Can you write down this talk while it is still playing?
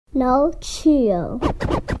No chill.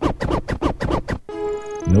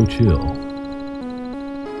 No chill.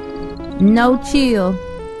 No chill.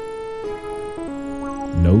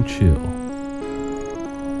 No chill.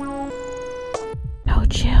 No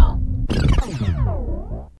chill.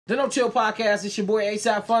 The No Chill Podcast. It's your boy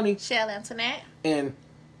ASAP Funny. Shell Antoinette. And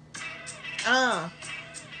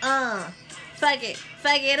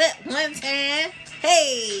Fuck it up one time.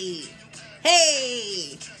 Hey.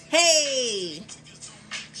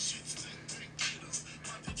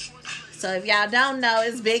 So if y'all don't know,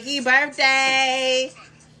 it's Biggie's birthday.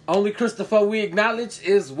 only Christopher we acknowledge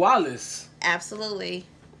is Wallace. Absolutely.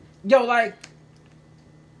 Yo, like,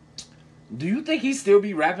 do you think he still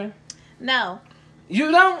be rapping? No,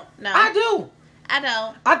 You don't? No. I do. I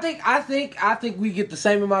don't. I think we get the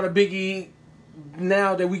same amount of Biggie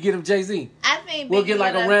now that we get of Jay-Z. I think We'll Biggie get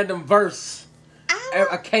like a would've- random verse I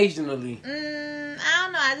don't, occasionally. I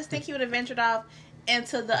don't know. I just think he would have ventured off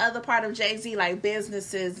into the other part of Jay-Z, like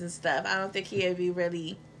businesses and stuff. I don't think he'd be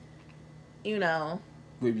really,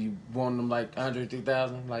 We be wanting them like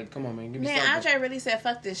 103,000. Like, come on, man, give me Man, something. Andre really said,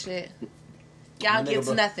 "Fuck this shit. Y'all My gets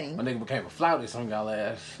nigga nothing. My nigga became a flautist on y'all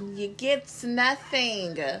ass. You gets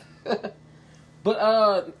nothing." But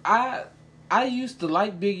I used to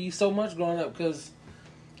like Biggie so much growing up because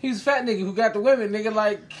he was a fat nigga who got the women. Nigga,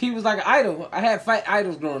 like, he was like an idol. I had fat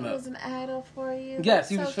idols growing He up. was an idol for you. Yes, That's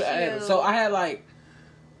he was so fat idol. cute. So I had like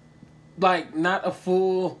not a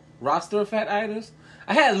full roster of fat idols.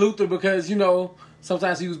 I had Luther because,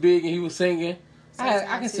 sometimes he was big and he was singing. I can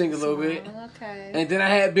Sometimes he sing a was little small. bit. Okay. And then I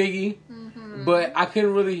had Biggie. Mm-hmm. But I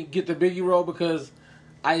couldn't really get the Biggie role because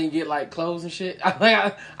I didn't get like clothes and shit.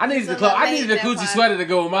 I needed the a clothes. little I needed a late that Gucci part. sweater to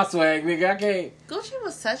go with my swag, nigga. I can't. Gucci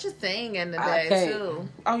was such a thing in the I day can't. too.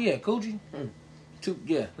 Oh yeah, Gucci.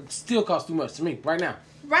 Yeah, it still costs too much to me right now.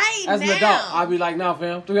 Right As now. an adult, I'll be like, nah,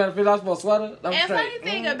 fam, $350 for a sweater. I'm And straight. funny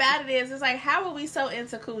thing about it is, it's like, how are we so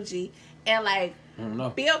into Gucci? And like, I don't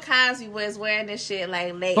know. Bill Cosby was wearing this shit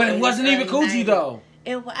like late. But it 80s, wasn't even early Gucci 90s. though.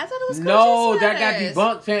 I thought it was Gucci No, that got sweaters.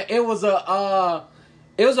 debunked, fam.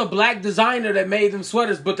 It was a black designer that made them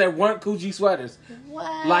sweaters, but they weren't Gucci sweaters.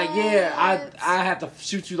 What? Like, yeah, I had to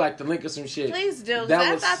shoot you like the link or some shit. Please do. 'Cause That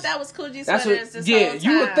I was- thought that was Gucci That's sweaters what. this Yeah,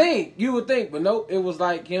 whole time. you would think, but nope. It was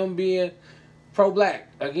like him being pro-black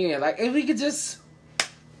again. Like, if he could just,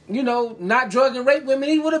 not drug and rape women,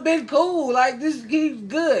 he would have been cool. Like, he's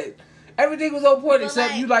good. Everything was on point But,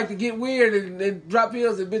 except like- you like to get weird and drop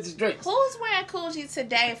pills and bitches drinks. Who's wearing Gucci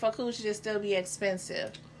today for Gucci to still be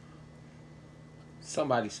expensive?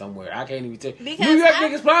 Somebody somewhere. I can't even tell. Because New York I-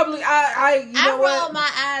 niggas probably. You I know what? roll my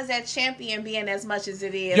eyes at Champion being as much as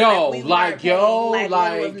it is. Yo, we like, weren't paying,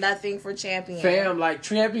 like, little of nothing for Champion. Fam, like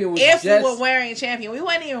Champion was If just. we were wearing Champion, we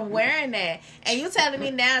wasn't even wearing that. And you telling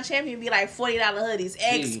me now Champion be like $40 hoodies?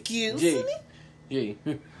 Excuse me?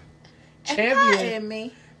 Yeah. Champion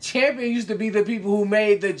me. Champion used to be the people who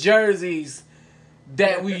made the jerseys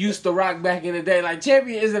that we used to rock back in the day. Like,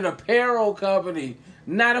 Champion is an apparel company,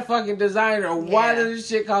 not a fucking designer. Why Yeah. does this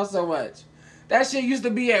shit cost so much? That shit used to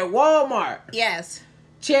be at Walmart. Yes.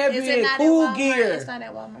 Is Champion, it not Cool at Walmart? Gear, It's not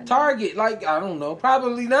at Walmart. no. Target. Like, I don't know.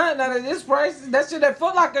 Probably not. Not at this price. That shit at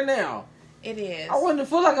Foot Locker now. It is. I wasn't at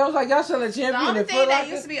Foot Locker. I was like, y'all selling The Champion only at thing Foot that Locker?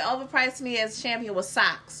 used to be overpriced to me as Champion was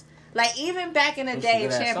socks. Like, even back in the Those day,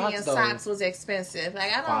 good-ass Champion socks, socks, though. was expensive.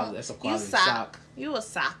 Like, I don't. That's a you quality sock. sock. You a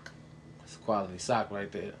sock. It's a quality sock right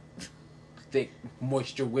there. Thick,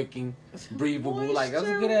 moisture wicking, breathable. Like, that's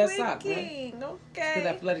a good ass sock, man. Moisture-wicking, Good Okay.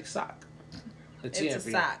 athletic sock. The It's Champion.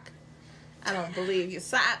 a sock. I don't believe your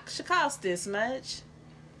sock should cost this much.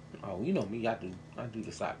 Oh, you know me. I do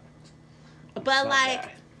the sock. But Sock like,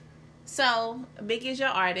 guy. so Biggie's your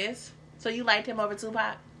artist. So you liked him over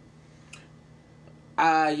Tupac?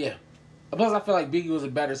 Yeah. Plus, I feel like Biggie was a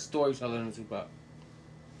better storyteller than Tupac.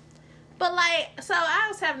 But like, so I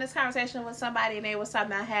was having this conversation with somebody, and they was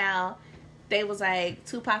talking about how they was like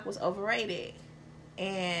Tupac was overrated,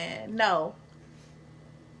 and no,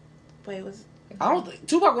 but it was. I don't think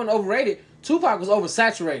Tupac wasn't overrated. Tupac was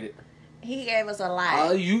oversaturated. He gave us a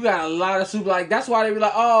lot. You got a lot of super. Like, that's why they be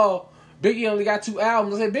like, oh, Biggie only got 2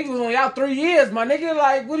 albums. I said, Biggie was only out 3 years, my nigga.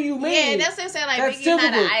 Like, what do you mean? Yeah, that's what I'm saying. Like, That's Biggie's not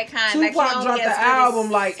typical. an icon. Tupac like, he only dropped has the really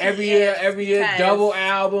album like every year, because- double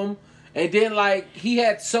album, and then like he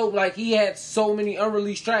had so many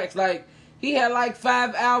unreleased tracks. Like, he had like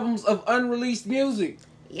 5 albums of unreleased music.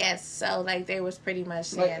 Yes, so like they was pretty much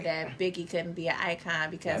saying that Biggie couldn't be an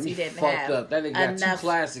icon because he didn't fucked have up. That nigga got 2 enough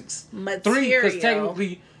classics, 3 material. because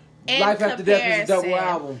technically, in Life After Death is a double comparison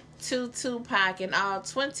album. to Tupac and all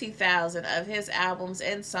 20,000 of his albums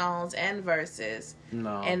and songs and verses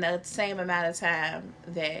No, in the same amount of time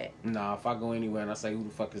that no. If I go anywhere and I say, "Who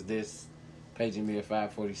the fuck is this?" paging me at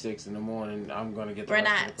 5:46 in the morning, I'm gonna get the We're rest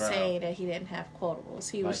of not the crowd. saying that he didn't have quotables.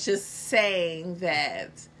 He was Like- just saying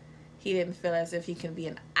that he didn't feel as if he can be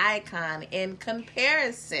an icon in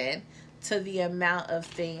comparison to the amount of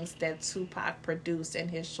things that Tupac produced in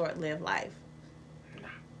his short-lived life.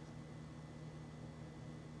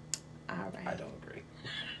 All right. I don't agree.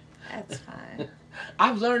 That's fine.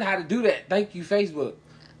 I've learned how to do that. Thank you, Facebook.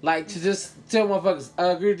 Like, to just tell motherfuckers,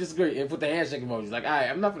 agree or disagree, and put the handshake emojis. Like, all right,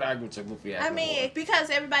 I'm not gonna argue with your goofy ass. I no mean, more. because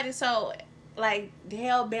everybody's so, like,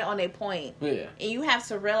 hell bent on their point. Yeah. And you have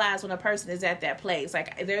to realize when a person is at that place,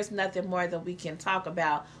 like, there's nothing more that we can talk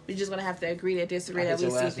about. We're just going to have to agree to disagree, that we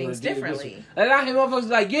see things differently. And I hear motherfuckers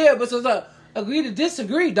like, yeah, but so agree to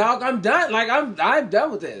disagree, dog. I'm done. Like, I'm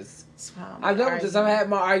done with this. I'm done with this. I've had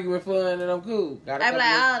my argument fun, and I'm cool. Got a I'm like, couple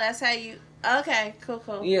of- oh, that's how you... Okay,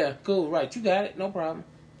 cool. Yeah, cool, right. You got it. No problem.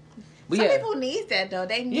 But Some yeah. people need that, though.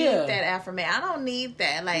 They need Yeah. that affirmation. I don't need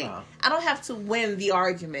that. Like, Nah. I don't have to win the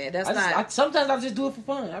argument. That's not... Sometimes I just do it for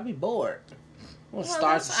fun. I be bored. I want to Well,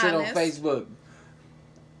 start that's some shit honest. on Facebook.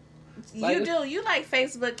 Like- you do. You like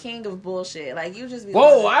Facebook king of bullshit. Like, you just be...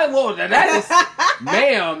 Whoa, that is...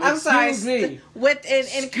 Ma'am, I'm sorry. excuse me. With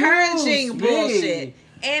encouraging Excuse bullshit. me.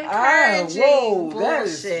 Encouraging whoa, that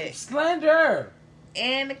bullshit. is slander.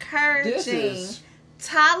 Encouraging. This is...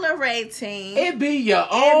 Tolerating. It be your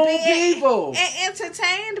own people. And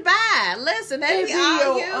entertained by. Listen, that It be be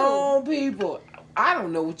all your you. own people. I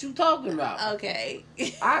don't know what you talking about. Okay.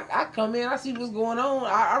 I come in, I see what's going on.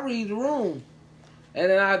 I read the room. And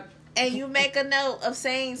then And you make a note of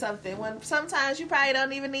saying something when sometimes you probably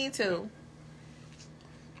don't even need to.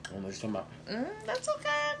 I don't know what you're talking about. That's okay.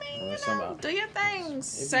 I mean, Well, you some know, out. do your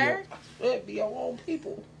things, It be sir. It be your own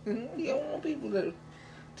people. It be your own people that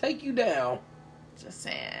take you down. Just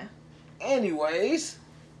saying. Anyways,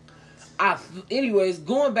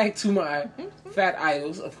 going back to my fat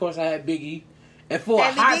idols. Of course, I had Biggie, and for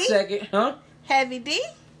Heavy a hot D? second, Heavy D,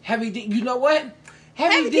 Heavy D. You know what?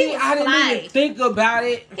 Heavy D was I didn't fly. even think about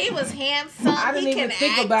it. he was handsome. I didn't he even can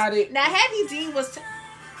think act. about it. Now, Heavy D was...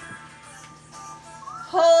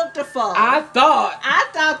 Hold the phone. I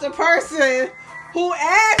thought the person who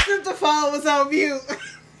asked if the phone was on mute.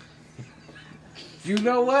 You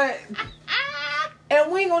know what?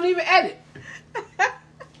 And we ain't gonna even edit.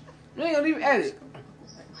 We ain't gonna even edit.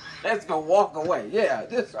 Let's go walk away. Yeah,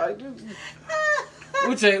 this right.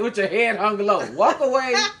 With your head hung low. Walk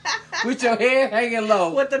away with your head hanging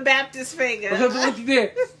low. With the Baptist finger. Because of what you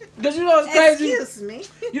did. Because you know what's crazy? Excuse me.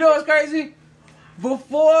 You know what's crazy?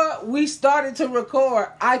 Before we started to record,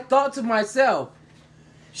 I thought to myself,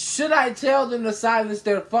 should I tell them to silence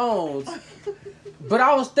their phones? But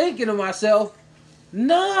I was thinking to myself,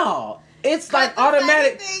 no. It's like the funny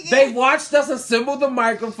automatic. thing is- They watched us assemble the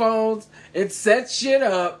microphones and set shit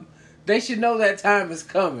up. They should know that time is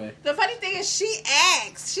coming. The funny thing is, she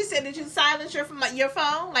asked. She said, "Did you silence your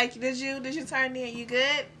phone? Like, did you turn in? You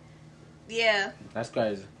good?" Yeah. That's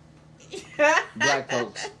crazy. Black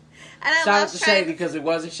folks. I done Shout out lost to train. Shady because it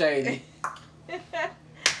wasn't Shady.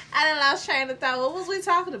 I done lost train of thought. What was we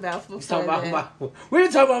talking about before? We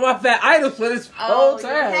didn't talk about my fat idols for this whole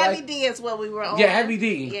time. Heavy Like, D is what we were on. yeah, Heavy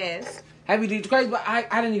D. Yes. Heavy D, crazy, but I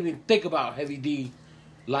didn't even think about Heavy D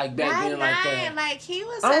like back then like that. Like, he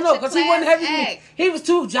was I don't know, because because he wasn't heavy to me. He was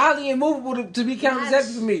too jolly and movable to be counted as Not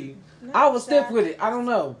heavy for me. not I was stiff jolly. with it. I don't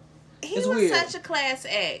know. He It's was weird. such a class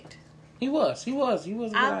act. He was a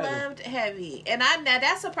good I idol. loved Heavy. And now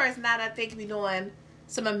that's a person that I think be doing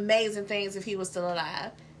some amazing things if he was still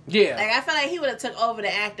alive. Yeah. Like, I feel like he would have took over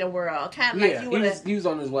the acting world. Kind of Yeah, like you would have. he was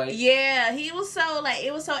on his way. Yeah, he was so, like,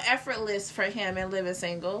 it was so effortless for him in living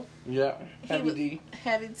single. Yeah. Heavy was- D.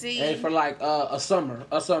 Heavy D. And for like a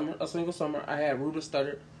single summer, I had Ruben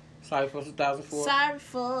Studdard. Sorry for 2004. Sorry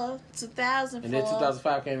for 2004. And then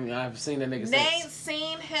 2005 came and I've seen that nigga They ain't since.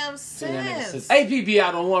 seen him Seen that nigga since. since. APB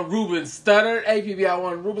out on one Ruben Studdard. APB out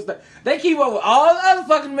on Ruben Studdard. They keep up with all the other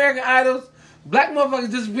fucking American idols. Black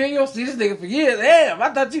motherfuckers disappear. You don't see this nigga for years. Damn, I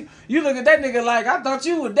thought you look at that nigga like I thought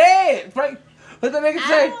you were dead. What the nigga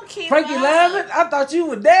I don't say? keep Frankie up. Lamont? I thought you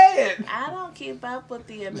were dead. I don't keep up with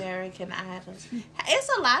the American Idols. It's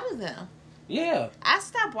a lot of them. Yeah. I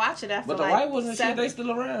stopped watching after But the like white ones and shit, 7. they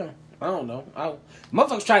still around. I don't know.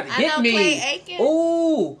 Motherfuckers tried to I hit know me. Clay Aiken.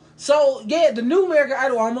 Ooh. So, yeah, the new American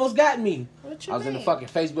Idol almost got me. What you I was in mean? the fucking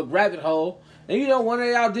Facebook rabbit hole. And you know, one of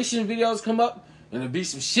the audition videos come up and there'll be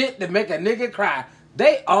some shit that make a nigga cry.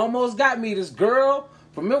 They almost got me. This girl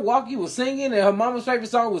from Milwaukee was singing and her mama's favorite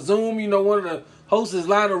song was Zoom. You know, one of the hosts is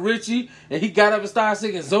Lionel Richie. And he got up and started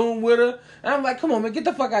singing Zoom with her. And I'm like, come on, man, get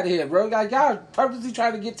the fuck out of here, bro. Like, y'all purposely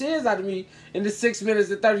trying to get tears out of me in the 6 minutes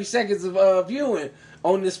and 30 seconds of viewing.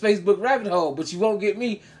 on this Facebook rabbit hole, but you won't get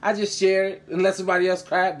me. I just share it and let somebody else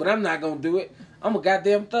cry, but I'm not gonna do it. I'm a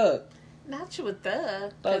goddamn thug. Not you a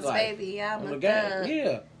thug. Thug Because, life. baby, I'm On a the game. thug.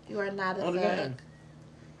 Yeah. You are not a On the thug. game.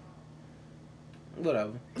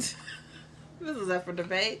 Whatever. This is up for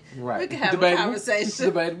debate. Right. We can have Debatable. a conversation.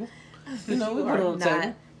 Debatable. You know, we You put it are on the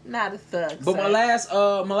table. not a thug. But sir.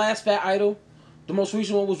 my last fat idol, the most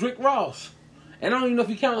recent one was Rick Ross. And I don't even know if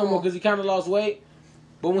he count no more because he kind of lost weight.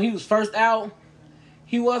 But when he was first out,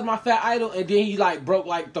 he was my fat idol, and then he like broke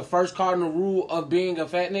like the first cardinal rule of being a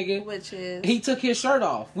fat nigga. Which is... He took his shirt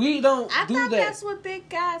off. We don't I do thought that. that's what big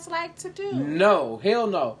guys like to do. No, hell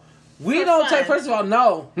no. We For don't fun. take. First of all,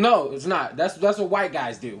 no, it's not. That's what white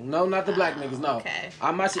guys do. No, not the black niggas. No. Okay.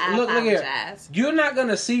 I'm not. I Look here. apologize. You're not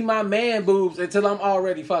gonna see my man boobs until I'm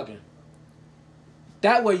already fucking.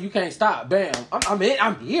 That way you can't stop. Bam.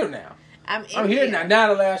 I'm here now. I'm here now. Now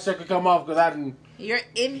the last shirt can come off because I didn't. You're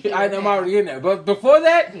in here. I'm now. already in there. But before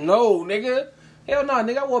that, no, nigga. Hell no,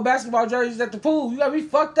 nigga. I wore basketball jerseys at the pool. You got me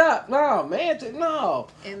fucked up. No, man. No.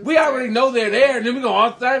 We already know they're there, and then we gonna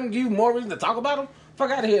all the time give you more reason to talk about them. Fuck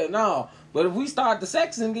out of here. No. But if we start the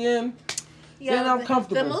sexing, then I'm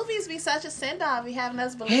comfortable. The movies be such a send off. Be having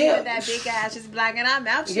us believe that big ass just be like, and I'm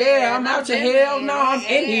out here. Yeah, I'm out your hell. No, I'm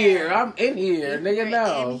in here. I'm in here, nigga.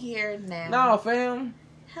 No. In here now. No, fam.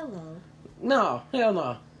 Hello. No, hell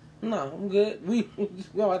no. No, I'm good. We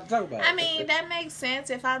don't have to talk about it. I mean, that makes sense.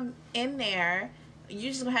 If I'm in there,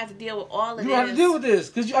 you're just gonna have to deal with all of You this. have to deal with this,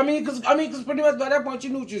 cause pretty much by that point you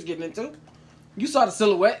knew what you was getting into. You saw the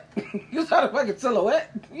silhouette. You saw the fucking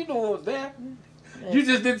silhouette. You knew what was there. You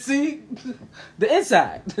just didn't see the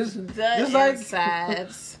inside. The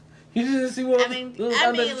insides. You just didn't see what I mean, was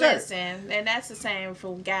under the shirt. listen, and that's the same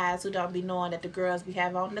for guys who don't be knowing that the girls be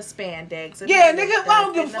having on the spandex. And Yeah, the nigga, stuff I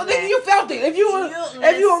don't give a in the fuck. back. Nigga, you felt it. If you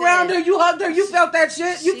were around her, you hugged her, you felt that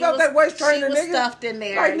shit. You felt that waist trainer, she was nigga. stuffed in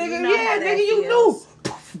there. Like, nigga, You know how that nigga, you feels.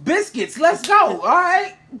 knew. Biscuits, let's go, all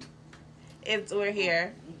right? We're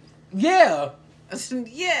here. Yeah.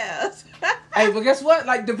 Yeah. Hey, but guess what?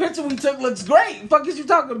 Like, the picture we took looks great. Fuck is you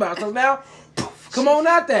talking about? So now, come on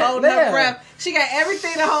out there. Holding Yeah. her breath. She got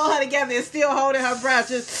everything to hold her together and still holding her breath.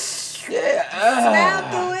 Just Yeah.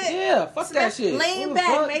 smile through it. Yeah, fuck that shit. Lean What the back,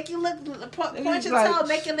 fuck? make you look, point Niggas your like- toe,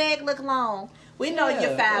 make your leg look long. We know Yeah,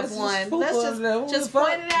 you're that's 5'1". just Let's football there. What just the fuck?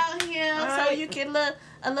 point it out here so Alright. you can look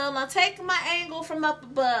a little. Take my angle from up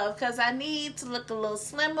above because I need to look a little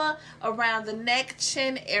slimmer around the neck,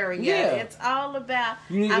 chin area. Yeah. It's all about.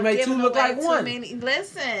 You need to I'm make two giving look away like too one. many-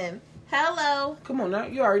 Listen, hello. Come on now.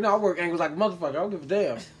 You already know I work angles like a motherfucker. I don't give a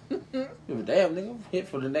damn. Give a damn, nigga. Hit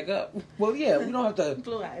for the neck up. Well, yeah, we don't have to.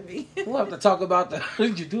 Blue Ivy. We don't have to talk about the.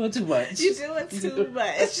 You're doing too much. You're doing too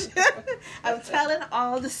much. I'm telling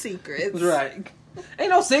all the secrets. Right. Ain't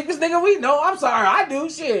no secrets, nigga. We know. I'm sorry. I do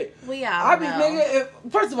shit. We all I be know. nigga.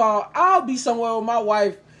 First of all, I'll be somewhere with my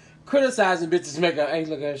wife criticizing bitches makeup. Hey,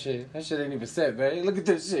 look at that shit. That shit ain't even set, man. Look at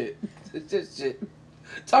this shit. This shit.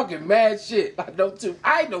 Talking mad shit. I know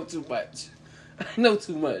too much. I know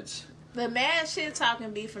too much. The mad shit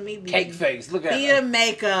talking be for me. Be Cake face. Look at Be her. the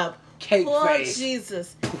makeup. Cake Poor face.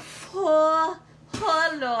 Jesus. Poor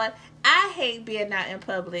Lord. I hate being out in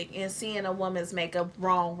public and seeing a woman's makeup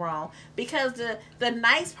wrong. Because the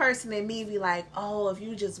nice person in me be like, oh, if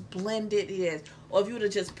you just blended this, or if you would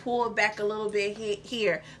have just pulled back a little bit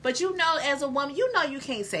here. But you know, as a woman, you know you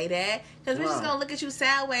can't say that. Because we're just going to look at you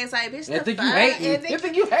sideways like, bitch, They the think fuck? you hating. They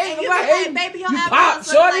think you hating. And you I'm be not like, hating. baby, your You eyebrows pop, look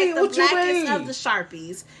shorty. like the What you blackest mean? of the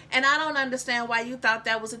Sharpies. And I don't understand why you thought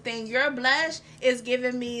that was a thing. Your blush is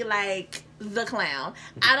giving me like the clown.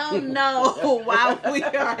 I don't know why we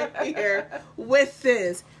are here with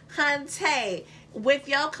this. Hunte, with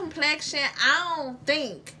your complexion, I don't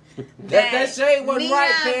think That shade wasn't neon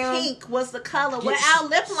right, fam. pink was the color without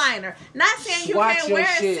lip liner. Not saying you Swatch can't your wear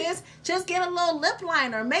shit. it, sis. Just get a little lip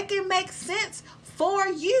liner. Make it make sense for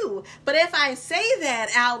you. But if I say that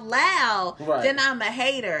out loud, Right. then I'm a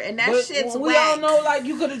hater, and that But shit's we whack. all know, like,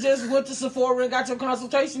 you could have just went to Sephora and got your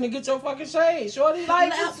consultation and get your fucking shade. Shorty,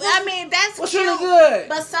 like, I mean, that's what's cute. really good?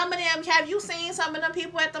 But some of them, have you seen some of them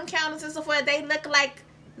people at them counters and so forth? They look like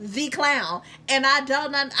the clown, and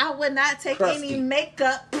I would not take Crusty. any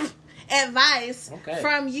makeup advice Okay.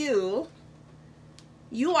 from you.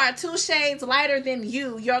 You are 2 shades lighter than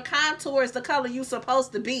you. Your contour is the color you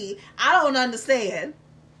supposed to be. I don't understand.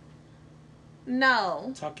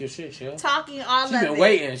 No. Talk your shit, Shell. Talking all She of been it.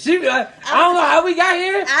 waiting. She be like, I don't know how we got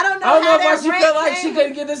here. I don't know I don't how know if that she rant felt like she came.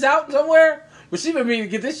 couldn't get this out somewhere, but she been meaning to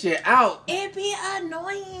get this shit out. It be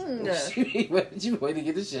annoying. She been waiting to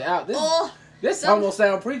get this shit out. Oh, This them- almost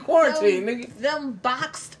sound pre-quarantine, nigga. Them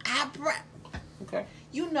boxed eyebrow. Okay.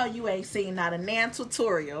 You know you ain't seen not a nan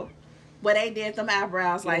tutorial But they did them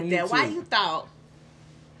eyebrows like you that. Why too. you thought?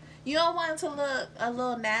 You don't want it to look a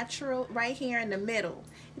little natural right here in the middle.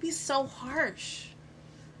 It'd be so harsh.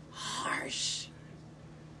 Harsh.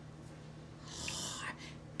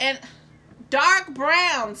 And dark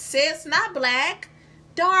brown, sis, not black.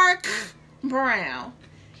 Dark brown.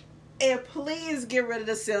 And please get rid of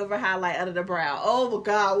the silver highlight under the brow. Oh my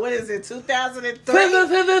God, what is it, 2003?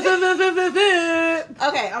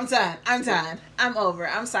 Okay, I'm done. I'm over.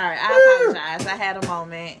 I'm sorry. I apologize. I had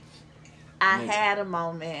a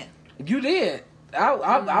moment. You did.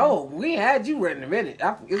 Oh, we had you ready in a minute. It's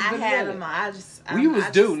I been had a minute. them. You was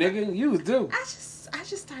due, nigga. You was due. I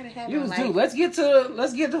just started having You was due. Let's get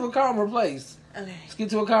to a calmer place. Okay. Let's get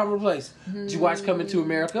to a calmer place. Did you watch Coming to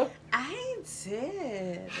America? I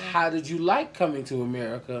did. How did you like Coming to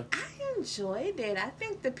America? I enjoyed it. I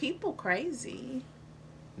think the people crazy.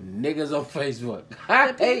 Niggas on Facebook.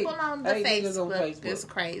 The people on the niggas on Facebook is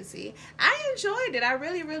crazy. I enjoyed it. I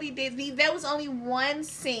really, really did. There was only one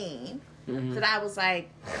scene that I was like,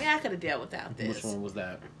 yeah, I could have dealt without this. Which one was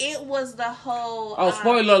that? It was the whole... Oh,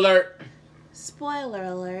 spoiler alert. Spoiler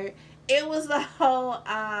alert. It was the whole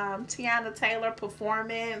Tiana Taylor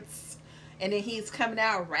performance. And then he's coming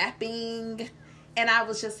out rapping. And I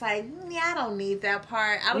was just like, yeah, I don't need that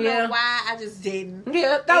part. I don't know why. I just didn't.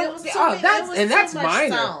 Yeah, that's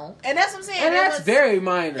minor. Song. And that's what I'm saying. And that's very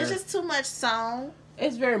minor. It's just too much song.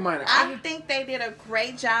 It's very minor. I think they did a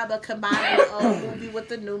great job of combining the old movie with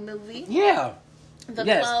the new movie. Yeah. The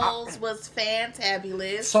clothes was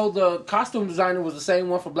fantabulous. So the costume designer was the same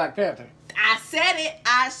one for Black Panther. I said it.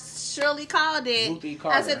 I surely called it. Ruth E.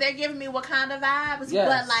 Carter. I said they're giving me Wakanda vibes, Yes.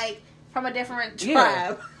 but like from a different tribe.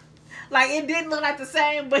 Yeah. Like it didn't look like the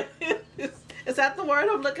same, but is that the word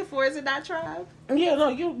I'm looking for? Is it not tribe? Yeah, no,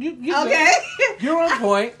 you okay. You're on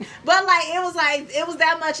point. But it was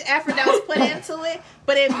that much effort that was put into it,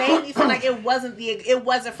 but it made me feel like it wasn't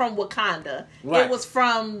from Wakanda. Right. It was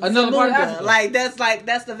from Another part of Zamunda. Africa.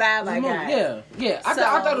 That's the vibe I got. Yeah. I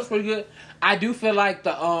thought it was pretty good. I do feel like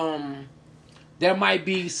there might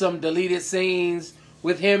be some deleted scenes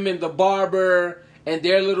with him and the barber and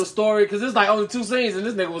their little story, because it's like only 2 scenes and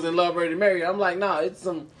this nigga was in love, ready to marry. I'm like, nah, it's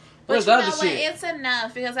some... Where's the other shit? It's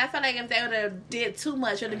enough, because I feel like if they would have did too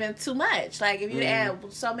much, it would have been too much. Like, if you add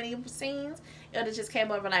so many scenes, it would have just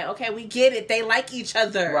came over like, okay, we get it. They like each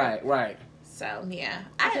other. Right. So, yeah.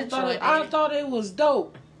 I enjoyed it. I thought it was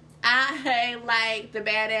dope. I like the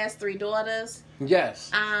badass 3 daughters.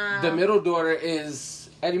 Yes. The middle daughter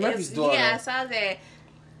is Eddie Murphy's daughter. Yeah, I saw that.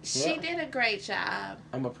 She did a great job.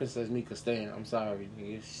 I'm a Princess Mika stan. I'm sorry.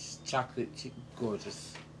 Chocolate,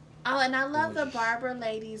 gorgeous. Oh, and I love the barber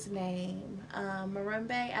lady's name.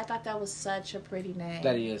 Marimbe. I thought that was such a pretty name.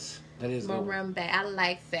 That is Marimbe. I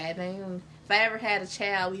like that. And if I ever had a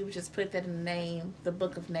child, we would just put that in the name, the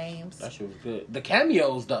book of names. That shit was good. The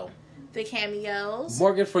cameos, though. The cameos.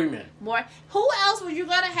 Morgan Freeman. Who else were you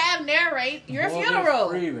going to have narrate your funeral?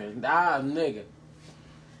 Morgan Freeman. Nigga.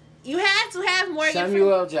 You had to have Morgan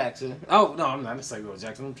Samuel L. Jackson. Oh, no, I'm not Samuel L.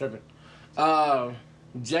 Jackson. I'm tripping.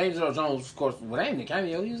 James Earl Jones, of course, that ain't the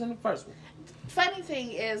cameo. He was in the first one. Funny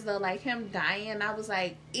thing is, though, like, him dying, I was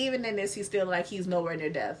like, even in this, he's still, like, he's nowhere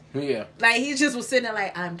near death. Yeah. Like, he just was sitting there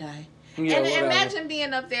like, I'm dying. Yeah, and whatever. imagine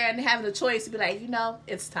being up there and having the choice to be like,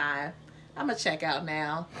 it's time. I'm going to check out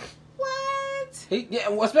now. What?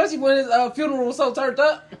 Especially when his funeral was so turned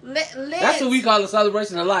up. That's what we call a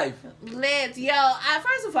celebration of life.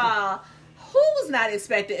 First of all, who was not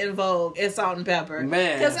expected in Vogue in Salt and Pepper?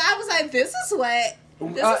 Man. Because I was like, this is what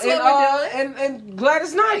we're doing. And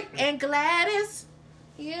Gladys Knight. And Gladys.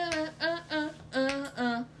 Yeah,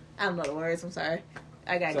 I don't know the words, I'm sorry.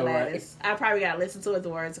 I got Gladys. Right. I probably got to listen to it, the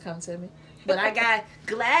words will come to me. But I got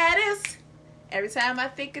Gladys. Every time I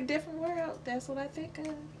think a different world, that's what I think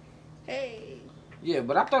of. Hey. Yeah,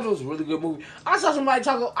 but I thought it was a really good movie. I saw somebody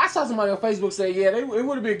on Facebook say, yeah, it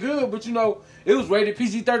would have been good, but it was rated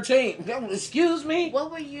PG-13. Excuse me?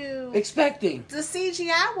 What were you expecting? The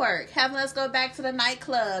CGI work, having us go back to the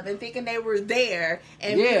nightclub and thinking they were there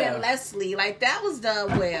and meeting Leslie, like that was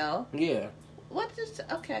done well. Yeah.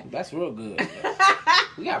 Okay. That's real good.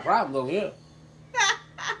 We got problems over here.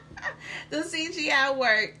 The CGI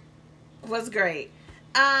work was great.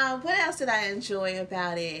 What else did I enjoy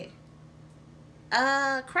about it?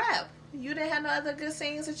 Crap. You didn't have no other good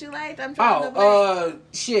scenes that you liked? I'm trying to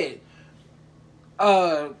shit.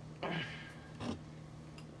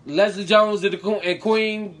 Leslie Jones and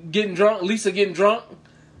Queen getting drunk, Lisa getting drunk.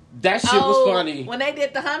 That shit was funny. When they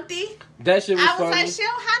did the Humpty? That shit was funny. I was like, she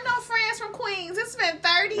don't have no friends from Queens. It's been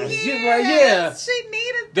 30 years. Right, yeah. She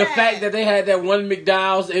needed The fact that they had that one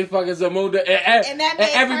McDonald's in fucking Zamunda and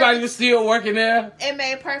everybody was still working there. It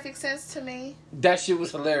made perfect sense to me. That shit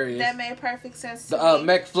was hilarious. That made perfect sense to me.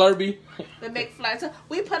 The McFlurby. The McFlurby. So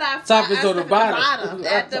we put our toppings on the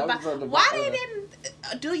bottom. Why they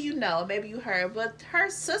didn't? Do you know? Maybe you heard, but her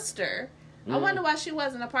sister. I wonder why she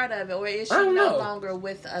wasn't a part of it, or is she no longer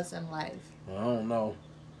with us in life? I don't know.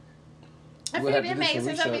 I think it makes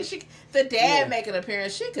sense. I mean, the dad make an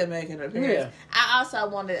appearance. She could make an appearance. Yeah. I also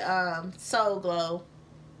wanted Soul Glow.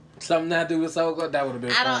 Something to do with Soul Glow? That would have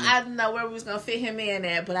been funny. I don't know where we was going to fit him in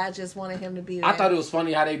at, but I just wanted him to be there. I thought it was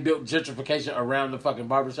funny how they built gentrification around the fucking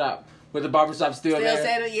barbershop. With the barbershop still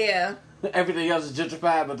there. Yeah. Everything else is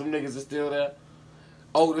gentrified, but them niggas are still there.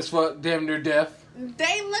 Old as fuck, damn near deaf.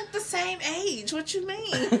 They look the same age. What you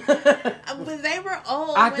mean? They were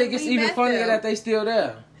old. I think it's even funnier that they still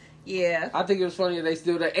there. Yeah. I think it was funny that they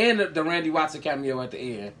still there. And the Randy Watson cameo at the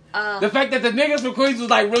end. The fact that the niggas from Queens was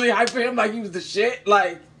like really hyping him like he was the shit.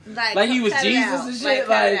 Like he was Jesus and shit.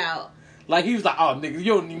 Like he was like, oh nigga,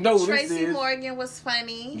 you don't even know who this is. Tracy Morgan was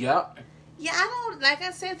funny. Yep. Yeah, I don't, like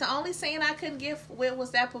I said, the only scene I couldn't get with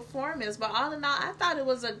was that performance. But all in all, I thought it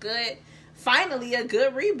was finally a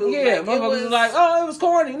good reboot. Yeah, motherfuckers was like, oh, it was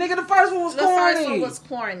corny. Nigga, the first one was corny. The first one was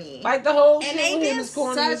corny. Like the whole shit with him was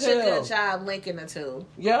corny. And they did such a good job linking the two.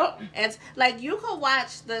 Yep. And like you could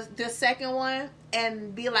watch the second one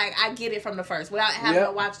and be like, I get it from the first without having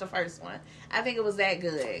to watch the first one. I think it was that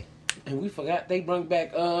good. And we forgot they brought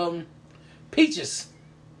back Peaches.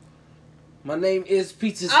 My name is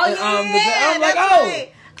Peaches. Oh, and, I'm like,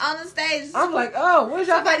 right. On the stage. I'm like, oh, where's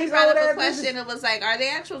y'all Somebody brought up a question. It was like, are they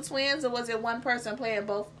actual twins or was it one person playing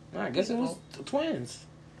both? I guess people? It was twins.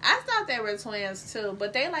 I thought they were twins too,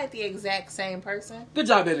 but they like the exact same person. Good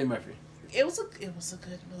job, Eddie Murphy. It was a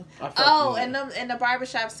good movie. Oh, and in the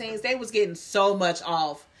barbershop scenes, they was getting so much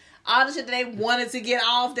off. All the shit that they wanted to get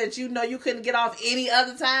off that you couldn't get off any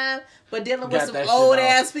other time, but dealing with some old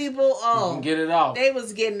ass people, you can get it off. They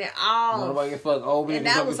was getting it off. Nobody get fucked old. And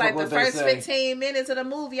that was like the first 15 minutes of the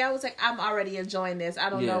movie. I was like, I'm already enjoying this.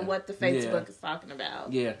 I don't know what the Facebook is talking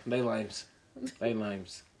about. Yeah, they lames. They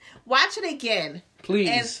lames. Watch it again,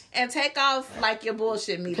 please, and take off like your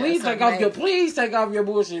bullshit meter. Please take off your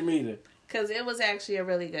bullshit meter. Because it was actually a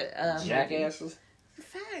really good jackasses.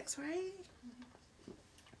 Facts, right?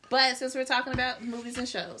 But since we're talking about movies and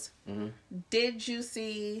shows, did you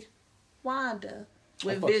see Wanda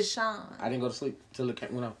with Viz Sean? I didn't go to sleep till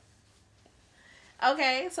it went on.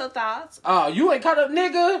 Okay, so thoughts? Oh, you ain't caught up,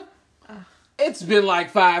 nigga. It's been like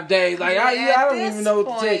 5 days. Like I don't even know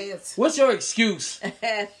what to say. What's your excuse?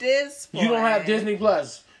 At this point, you don't have Disney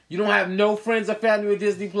Plus. You don't have no friends or family with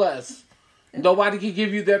Disney Plus. Nobody can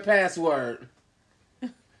give you their password.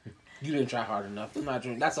 You didn't try hard enough. I'm not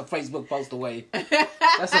doing. That's a Facebook post away.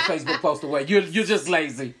 That's a Facebook post away. You're just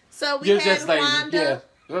lazy. So you're had Wanda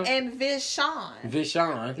and Viz Sean. Viz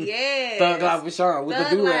Sean. Yes. Thug Life with Sean with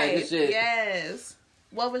the do-rag and shit. Yes.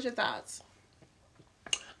 What was your thoughts?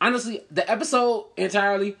 Honestly, the episode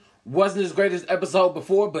entirely wasn't as great as the episode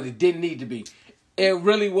before, but it didn't need to be. It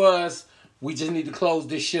really was. We just need to close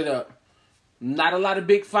this shit up. Not a lot of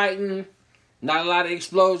big fighting. Not a lot of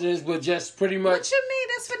explosions, but just pretty much. What you mean?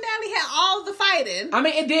 This finale had all the fighting. I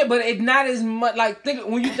mean, it did, but it not as much. Like,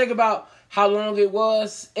 when you think about how long it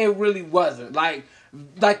was, it really wasn't. Like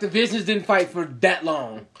the Visions didn't fight for that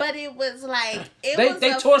long. But it was like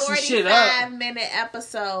they tore some shit up. 45-minute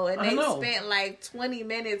episode, and they spent like 20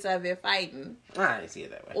 minutes of it fighting. I didn't see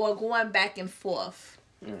it that way. Or going back and forth.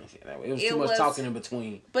 I didn't see it that way. It was too much talking in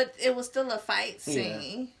between. But it was still a fight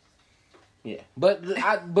scene. Yeah, but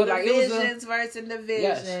like it was Visions versus the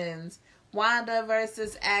Visions, yes. Wanda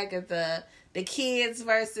versus Agatha, the kids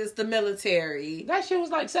versus the military. That shit was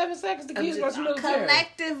like 7 seconds. The kids versus the military.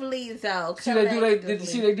 Collectively, though.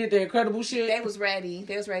 They did the incredible shit. They was ready.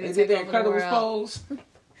 They was ready. They to take did the over incredible the world. pose.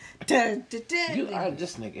 I'm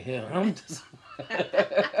this nigga here. I'm just.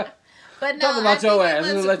 But no, talking about your ass.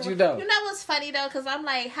 I'm gonna let you know. You know what's funny though? Because I'm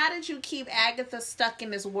like, how did you keep Agatha stuck in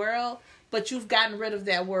this world, but you've gotten rid of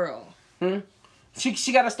that world?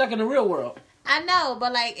 She got her stuck in the real world. I know,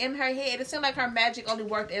 but like in her head, it seemed like her magic only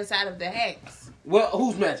worked inside of the hex. Well,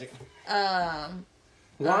 whose magic?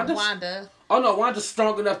 Wanda. Oh no, Wanda's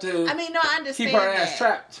strong enough to. I mean, no, I understand keep her ass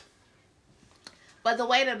trapped. But the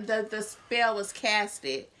way the spell was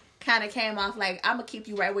casted kind of came off like, I'm gonna keep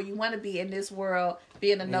you right where you want to be in this world,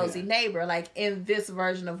 being a nosy neighbor, like in this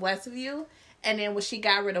version of Westview. And then when she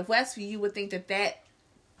got rid of Westview, you would think that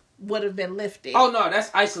would have been lifted. Oh no,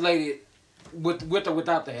 that's isolated with or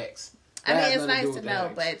without the hex. I mean, it's nice to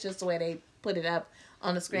know, but just the way they put it up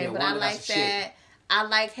on the screen. But I like that. Shit. I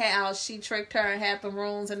like how she tricked her and had the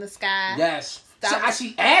runes in the sky. Yes.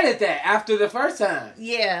 She added that after the first time.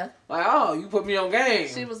 Yeah. Like, oh, you put me on game.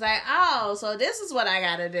 She was like, oh, so this is what I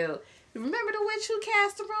gotta do. Remember the witch who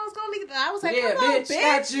cast the rose gonna leave? I was like, yeah, come on, bitch,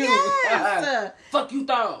 got you. Yes. Fuck you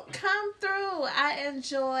thought. Come through. I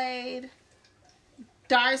enjoyed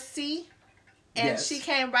Darcy. And yes. she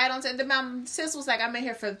came right on to my sis was like, I'm in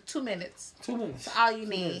here for 2 minutes. 2 minutes. That's all you 2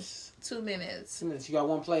 need. minutes. 2 minutes. 2 minutes. You got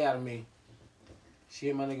one play out of me. She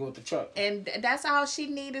hit my nigga with the truck. And that's all she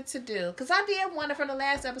needed to do. Because I did wonder from the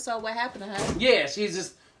last episode what happened to her. Yeah, she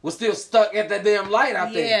just was still stuck at that damn light,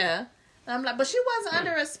 I think. Yeah. I'm like, but she wasn't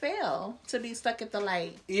under a spell to be stuck at the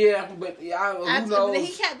light. Yeah, but who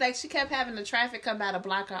knows? She kept having the traffic come by to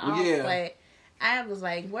block her off. Yeah. But I was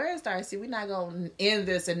like, where is Darcy? We're not going to end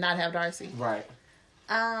this and not have Darcy. Right.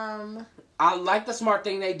 I like the smart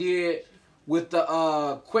thing they did with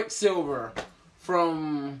the Quicksilver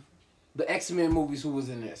from the X-Men movies who was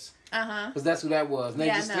in this. Because that's who that was. And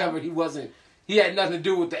they discovered he had nothing to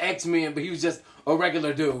do with the X-Men, but he was just a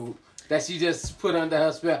regular dude that she just put under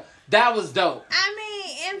her spell. That was dope. I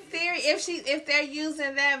mean, in theory, if they're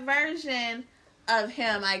using that version of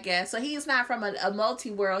him, I guess. So he's not from a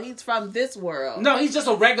multi-world. He's from this world. No, he's just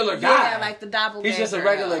a regular guy. Yeah, like the doppelganger. He's just a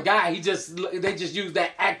regular guy. They just use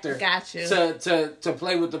that actor Got you. to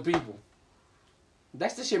play with the people.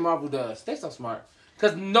 That's the shit Marvel does. They so smart.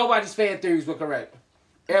 Because nobody's fan theories were correct.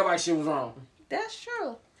 Everybody's shit was wrong. That's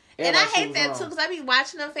true. And I hate that too, because I be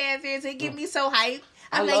watching them fan theories. They get me so hyped.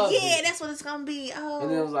 I'm like, yeah, that's what it's gonna be. Oh,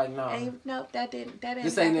 and then it was like, no, nope, that didn't.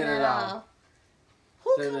 This ain't it at all.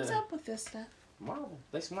 Who comes up with this stuff? Marvel,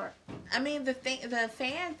 they smart. I mean, the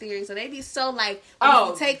fan theories, so they be so like,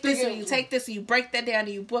 oh, you take this and you take this and you break that down and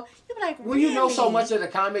you be like, when you know so much of the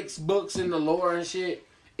comics, books, and the lore and shit,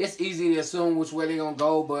 it's easy to assume which way they gonna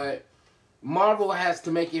go. But Marvel has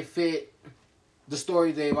to make it fit the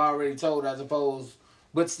story they've already told, as opposed,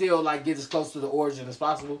 but still like get as close to the origin as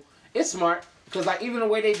possible. It's smart. Because, like, even the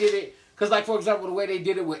way they did it... Because, like, for example, the way they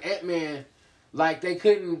did it with Ant-Man... Like, they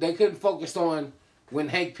couldn't focus on when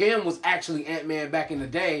Hank Pym was actually Ant-Man back in the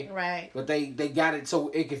day. Right. But they got it so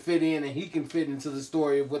it could fit in and he can fit into the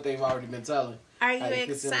story of what they've already been telling. Are you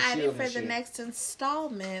excited for the next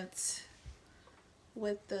installment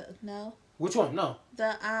with the... No? Which one? No.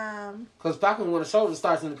 The, Because Falcon and Winter Soldier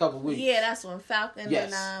starts in a couple of weeks. Yeah, that's one. Falcon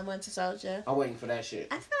yes. and Winter Soldier. I'm waiting for that shit.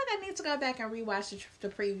 I feel like I need to go back and rewatch the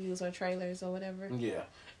previews or trailers or whatever. Yeah.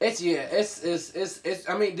 It's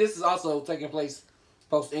I mean, this is also taking place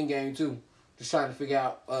post Endgame too. Just trying to figure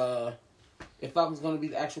out if Falcon's gonna be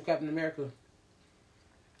the actual Captain America.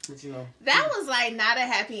 But you know. That was like not a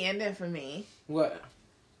happy ending for me. What?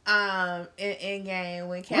 In Endgame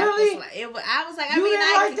when Cap really? was like, I was like, you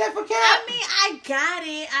didn't like that for Cap? I mean, I got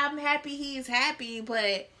it. I'm happy he's happy,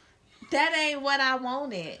 but that ain't what I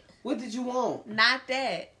wanted. What did you want? Not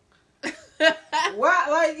that. What?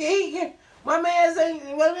 Like my man's ain't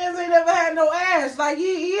never had no ass. Like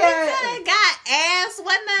he had. He got ass.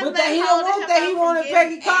 Wasn't nothing. But that he don't want that. He wanted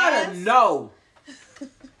Peggy Carter. No.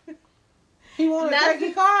 He wanted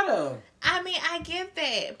Peggy Carter. I mean, I get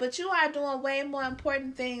that, but you are doing way more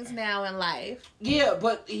important things now in life. Yeah,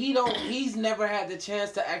 but he's never had the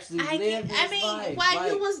chance to actually live his life.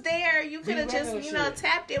 While you was there, you could have just,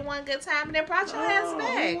 tapped it one good time and then brought your ass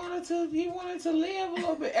back. He wanted to live a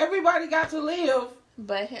little bit. Everybody got to live.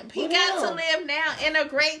 But he got to live now in a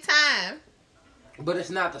great time. But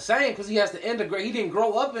it's not the same because he has to integrate. He didn't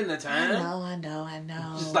grow up in the time. I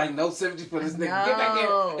know. Just like no sympathy for this nigga. Get back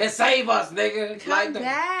here and save us, nigga. Come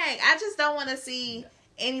back. I just don't want to see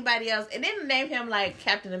anybody else. And then name him like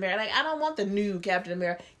Captain America. Like, I don't want the new Captain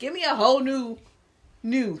America. Give me a whole new.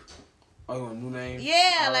 Oh, you want a new name?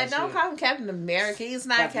 Yeah, don't call him Captain America. He's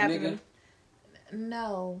not Captain.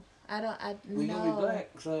 No, I don't. Well, you'll be black,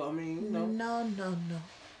 so I mean, you know. No.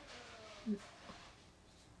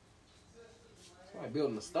 Somebody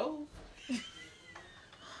building a stove.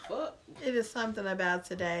 Fuck. It is something about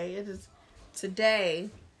today. Today.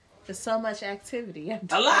 There's so much activity.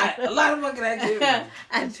 A lot of fucking activity.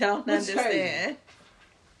 I don't understand.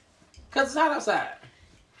 Cause it's hot outside.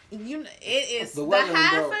 It is. The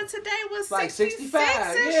high for today was like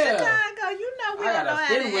 65 in Chicago. You know we don't know how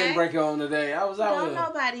to act. Windbreaker on today. I was out Don't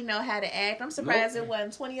nobody know how to act. I'm surprised it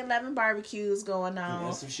wasn't 2011 barbecues going on.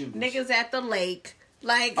 Yeah, some shootings. Niggas at the lake.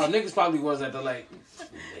 Like, niggas probably was at the lake.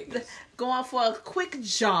 Going for a quick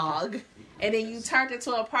jog. And then you turned it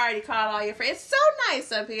to a party, called all your friends. It's so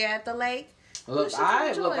nice up here at the lake. First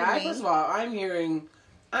of all, I'm hearing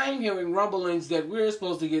rumblings that we're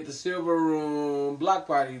supposed to get the Silver Room block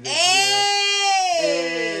party this year.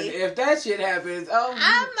 And if that shit happens,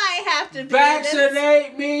 I might have to be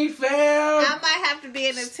vaccinate me, fam. I might have to be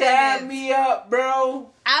in attendance. Stab me up, bro.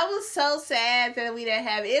 I I was so sad that we didn't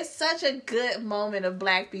have it. It's such a good moment of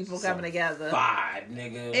black people coming together. Vibe,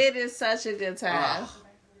 nigga. It is such a good time.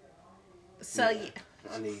 So yeah.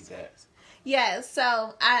 I need that. Yeah,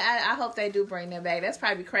 so I hope they do bring them back. That's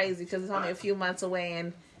probably crazy because it's only a few months away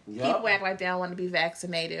and people act like they don't want to be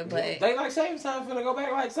vaccinated. But they like saving time finna go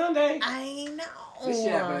back like Sunday. I know. This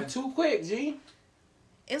shit happened too quick, G.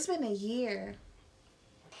 It's been a year.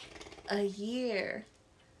 A year.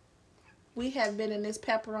 We have been in this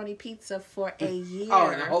pepperoni pizza for a year. Oh,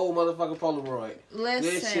 and the whole motherfucking Polaroid. Listen.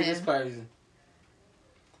 This shit is crazy.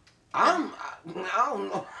 I don't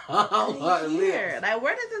know how to live. Like,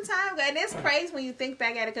 where did the time go? And it's crazy when you think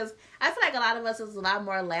back at it because I feel like a lot of us is a lot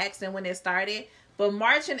more lax than when it started. But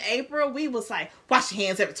March and April, we was like, wash your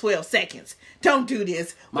hands every 12 seconds. Don't do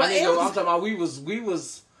this. My nigga, I'm talking about we was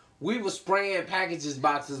spraying packages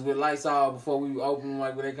boxes with Lysol before we open them,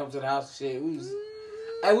 like when they come to the house and shit.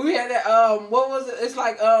 And we had that what was it? It's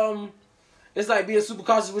like being super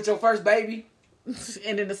cautious with your first baby.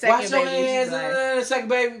 And then the second wash your baby, hands, the second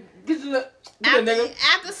baby. Get the nigga.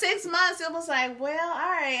 After 6 months, it was like, well, all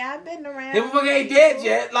right, I've been around. If we ain't dead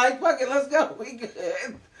yet, like, fuck it, let's go. We good.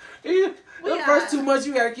 The first 2 months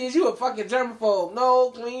you got kids, you a fucking germaphobe.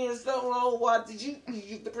 No, clean, stuff wrong. What did you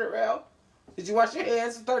use the Purell? Did you wash your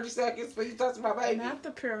hands for 30 seconds before you touch my baby? Not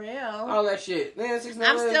the Purell. All that shit. Man,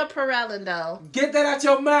 I'm still Purelling though. Get that out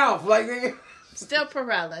your mouth, like nigga. Still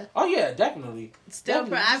Purelling. Oh yeah, definitely. Still,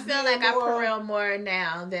 definitely. I feel like I Purell more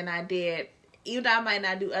now than I did. Even though I might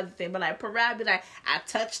not do other things, but like Purell, be like, I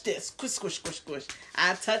touched this, squish, squish, squish, squish.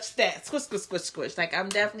 I touched that, squish, squish, squish, squish. Like I'm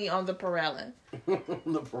definitely on the Purelling.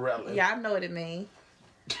 The Purelling. Yeah, I know what it means.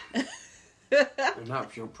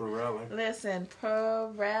 Not pure Purelling. Listen,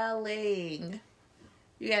 Purelling.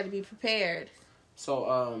 You got to be prepared.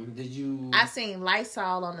 So, did you? I seen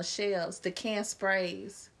Lysol on the shelves, the can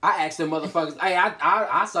sprays. I asked them motherfuckers. Hey,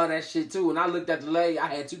 I saw that shit too, and I looked at the lady. I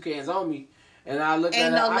had 2 cans on me, and I looked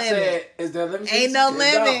at her. I said, "Is there limit? Ain't no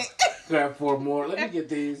limit. Grab 4 more. Let me get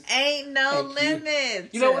these. Ain't no limit.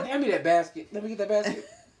 You know what? Hand me that basket. Let me get that basket.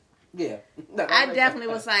 Yeah, no, I definitely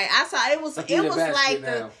was like, I saw it was like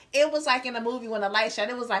now. it was like in a movie when the light shine.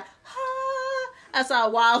 It was like, ah. I saw a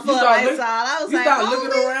wall full of Lysol. I was like, start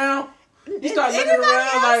looking around. You start looking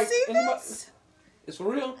around like, it's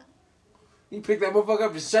for real. You pick that motherfucker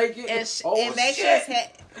up and shake it. And make sure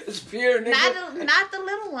it's pure, nigga. Not the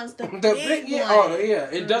little ones, the big ones. Oh yeah,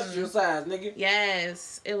 industrial size, nigga.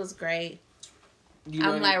 Yes, it was great.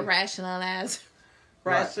 I'm like rationing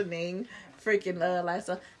freaking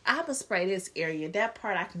Lysol. I'ma spray this area. That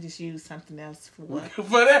part I can just use something else for.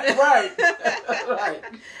 For that, right? Right.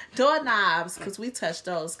 Doorknobs, because we touch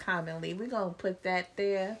those commonly. We're gonna put that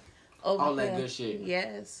there. All that good shit.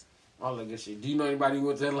 Yes. All that good shit. Do you know anybody who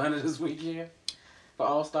went to Atlanta this weekend for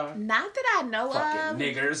All Star? Not that I know Fucking of.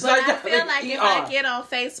 niggers. But I feel like if I get on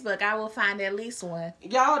Facebook, I will find at least one.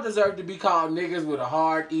 Y'all deserve to be called niggers with a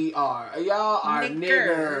hard ER. Y'all are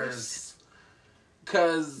niggers.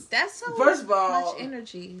 Cause that's so first of all, much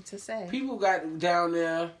energy to say. People got down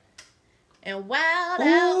there. And wow,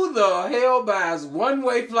 who the hell buys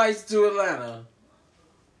one-way flights to Atlanta?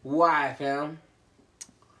 Why, fam?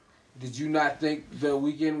 Did you not think the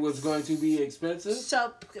weekend was going to be expensive?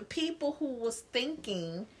 So people who was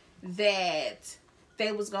thinking that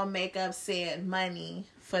they was gonna make up said money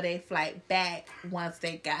for their flight back once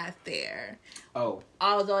they got there. Oh.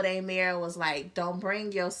 Although their mayor was like, don't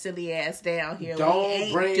bring your silly ass down here.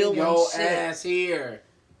 Don't bring your ass here.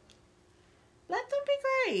 Let them be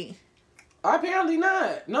great. Apparently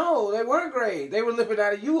not. No, they weren't great. They were living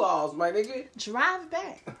out of U-Hauls, my nigga. Drive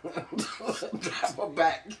back. Drive them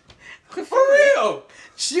back. For real.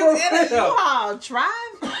 You in a U-Haul.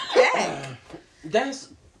 Drive back. That's...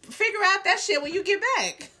 Figure out that shit when you get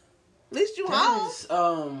back. At least you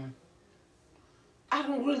home. I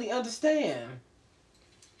don't really understand.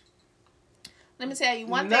 Let me tell you,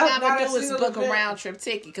 one thing I'm going to do is book a round trip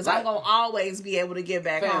ticket because I'm going to always be able to get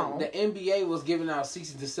back home. The NBA was giving out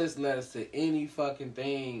cease and desist letters to any fucking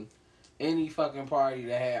thing, any fucking party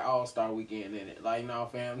that had All-Star Weekend in it. Like, no,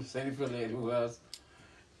 fam, this ain't affiliated with us.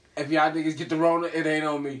 If y'all niggas get the Rona, it ain't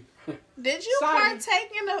on me. Did you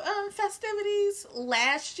partake in the festivities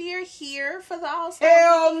last year here for the All-Star?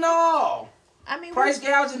 Hell no! I mean, price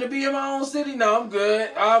gouging to be in my own city? No, I'm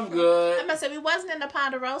good. I'm good. I must say, we wasn't in the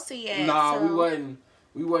Ponderosa yet. No, so.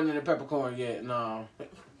 We wasn't in the Peppercorn yet. No.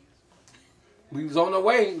 We was on the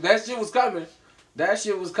way. That shit was coming. That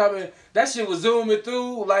shit was coming. That shit was zooming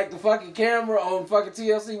through like the fucking camera on fucking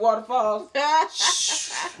TLC Waterfalls.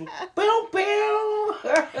 Boom, boom.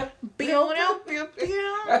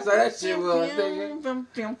 That's how that shit was,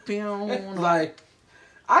 nigga. Like,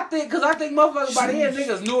 I think motherfuckers by the end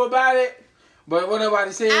niggas knew about it, but when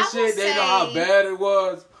nobody said shit, they know how bad it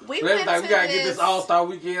was. We gotta get this All-Star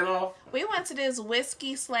weekend off. We went to this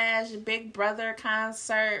whiskey/Big Brother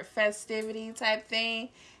concert festivity type thing.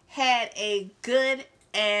 Had a good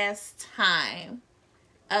ass time.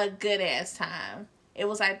 It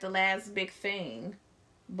was like the last big thing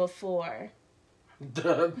before.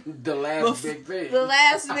 The last big thing. The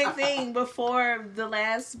last big thing before the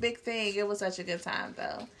last big thing. It was such a good time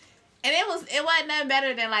though. And it wasn't nothing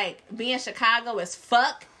better than like being Chicago as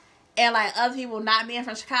fuck and like other people not being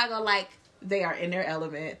from Chicago, like they are in their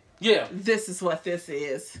element. Yeah. This is what this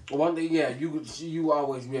is. One thing, yeah, you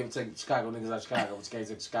always be able to take Chicago niggas out of Chicago, but you can't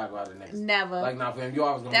take Chicago out of the next. Never. Like, nah, fam, you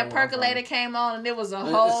always gonna that percolator came on and it was a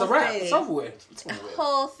whole It's a wrap. thing. It's over with.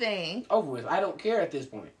 Whole thing. Over with. I don't care at this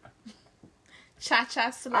point.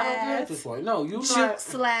 Cha-cha slides. I don't care at this point. No, you Juke not.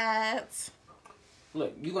 slides.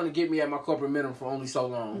 Look, you're gonna get me at my corporate minimum for only so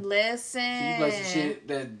long. Listen. So you play some shit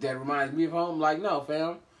that reminds me of home. Like, no,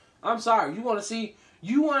 fam. I'm sorry. You want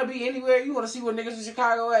to be anywhere. You want to see where niggas in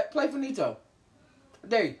Chicago at. Play for Nito.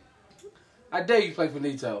 I dare you play for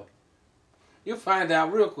Nito. You'll find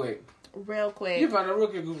out real quick. You'll find out real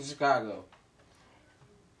quick who's in Chicago.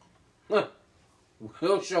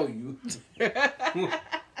 We'll show you.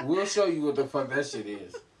 We'll show you what the fuck that shit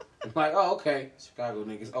is. Like, oh, okay. Chicago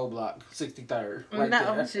niggas, O Block, 63rd. Right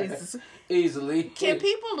no, there. Jesus. Easily. Can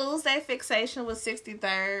people lose their fixation with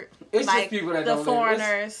 63rd? It's like just people that the don't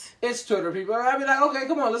foreigners. It's Twitter people. I be like, okay,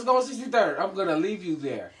 come on, let's go on 63rd. I'm going to leave you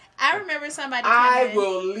there. I remember somebody I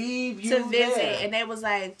will leave you to visit, there. and they was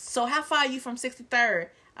like, so how far are you from 63rd?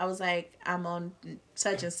 I was like, I'm on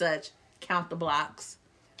such and such. Count the blocks.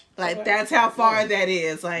 Like, okay. That's how far that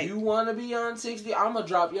is. Like, you want to be on 60? I'm going to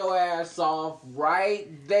drop your ass off right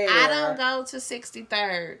there. I don't go to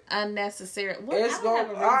 63rd. Unnecessary. It's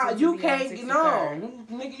going you can't, no.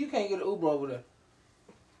 Nigga, you can't get an Uber over there.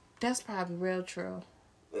 That's probably real true.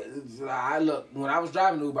 Look, when I was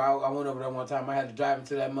driving Uber, I went over there one time. I had to drive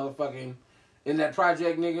into that motherfucking, in that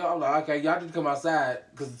project, nigga. I'm like, okay, y'all need to come outside,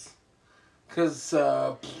 cause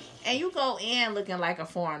and you go in looking like a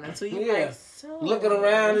foreigner, so you like, so looking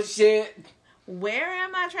around and shit. Where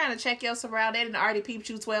am I trying to check your surround? They didn't already peeped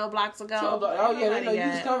you 12 blocks ago. Oh yeah, they know you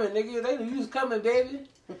was coming, nigga. They knew you was coming, baby.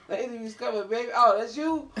 They knew you was coming, baby. Oh, that's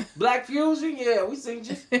you, Black Fusion. Yeah, we seen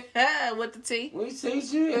you with the T. We seen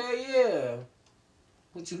you. Yeah.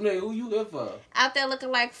 What you know? Who you here for? Out there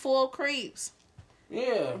looking like full creeps.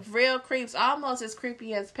 Yeah. Real creeps. Almost as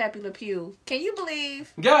creepy as Pepe Le Pew. Can you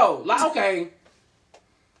believe? Yo, okay.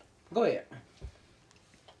 Go ahead.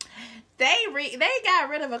 They got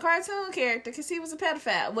rid of a cartoon character because he was a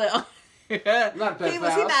pedophile. Well, not a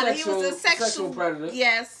pedophile. He was a sexual predator.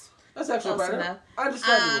 Yes. A sexual predator.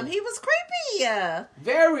 Understandable. He was creepy.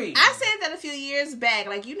 Very. I said that a few years back.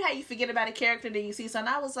 Like, you know how you forget about a character, then you see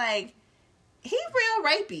something. I was like, he real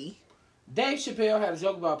rapey. Dave Chappelle had a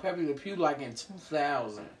joke about Pepe Le Pew like in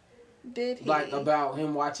 2000. Did he? Like about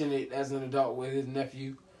him watching it as an adult with his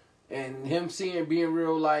nephew, and him being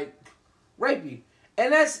real like rapey.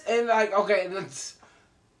 And not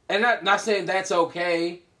saying that's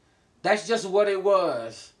okay. That's just what it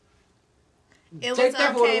was. It was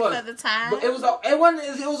okay for the time. But it was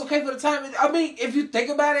okay for the time. I mean, if you think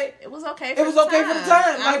about it, it was okay. For the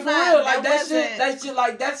time. Like for real, like that shit.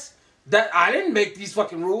 Like that. I didn't make these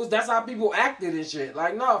fucking rules. That's how people acted and shit.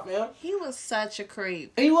 Like, no, fam. He was such a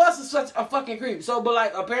creep. He was such a fucking creep. So, but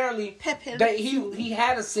like apparently, he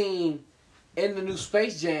had a scene in the new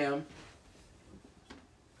Space Jam.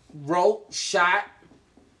 Wrote, shot,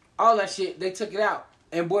 all that shit. They took it out,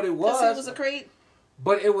 and what it was, he was a creep.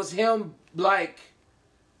 But it was him like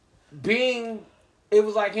being. It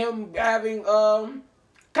was like him having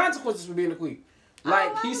consequences for being a creep.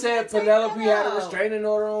 Like he said, Penelope had a restraining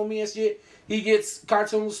order on me and shit. He gets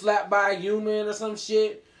cartoon slapped by a human or some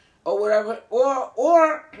shit or whatever.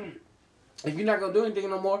 Or if you're not gonna do anything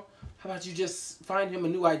no more, how about you just find him a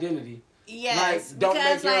new identity? Yes, like,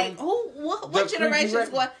 because like what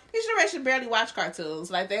generations? What this generation barely watch cartoons.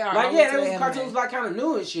 Like they are like those cartoons like kind of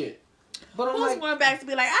new and shit. But I'm who's going back to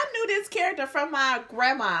be like, I knew this character from my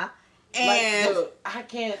grandma, and like, I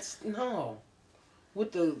can't. No, we're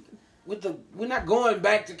not going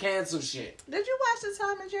back to cancel shit. Did you watch the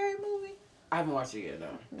Tom and Jerry movie? I haven't watched it yet, no.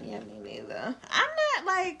 Yeah, me neither. I'm not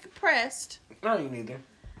like pressed. No, you neither.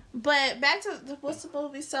 But back to what's the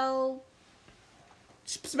movie? So.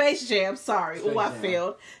 Space Jam, sorry. I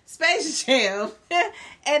failed. Space Jam.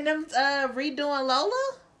 And them redoing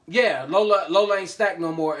Lola? Yeah, Lola ain't stacked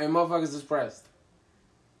no more and motherfuckers is pressed.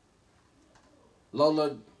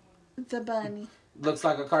 Lola the bunny. Looks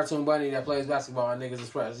like a cartoon bunny that plays basketball and niggas is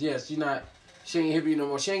pressed. Yes, she not She ain't hippie no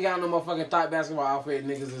more. She ain't got no motherfucking thought basketball outfit.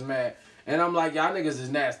 Niggas is mad. And I'm like, y'all niggas is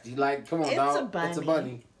nasty. Like, come on, It's dog. a bunny. It's a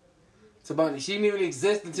bunny. It's a bunny. She didn't even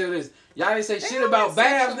exist until this. Y'all didn't say They shit about always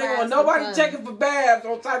Babs, sexualize nigga. Well, the nobody bunny. checking for Babs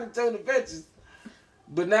on Tiny Toon Adventures.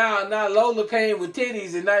 But now Lola came with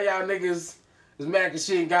titties, and now y'all niggas is mad because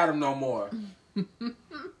she ain't got them no more.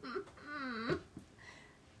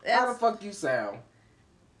 How the fuck you sound?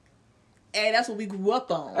 Hey, that's what we grew up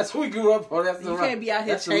on. That's what we grew up on. That's You can't be out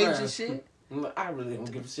here changing shit. I really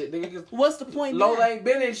don't give a shit, nigga. What's the point? Lola now? ain't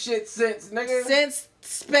been in shit since, nigga. Since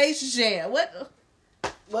Space Jam.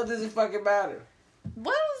 What does it fucking matter?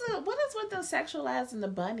 What is with them sexualizing the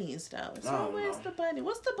bunnies though? It's I don't always know. the bunny.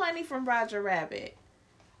 What's the bunny from Roger Rabbit?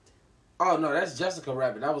 Oh no, that's Jessica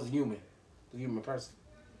Rabbit. That was a human person.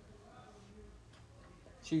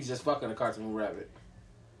 She was just fucking a cartoon rabbit.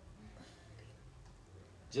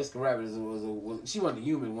 Jessica Rabbit she wasn't a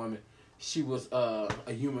human woman. She was a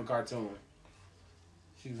human cartoon.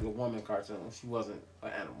 She was a woman cartoon. She wasn't an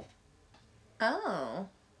animal. Oh.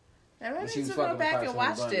 Now I But she need was to go fucking back with and Cartoon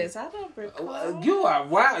watch Bunny. this. I don't recall. You are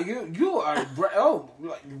wow. You are oh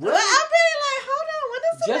like, Well, really? I've been like, hold on. When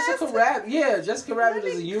is the Jessica last Rabbit. Yeah, Jessica Rabbit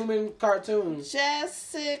Let is a me- human cartoon.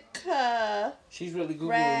 Jessica She's really googling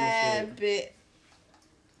this shit. Rabbit.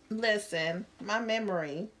 Listen, my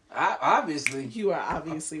memory. Obviously. You are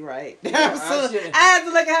obviously right. I Absolutely. should- I had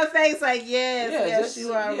to look at her face like, yes, Yeah, yes, just-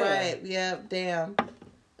 you are yeah. right. Yep, damn.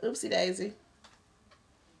 Oopsie daisy.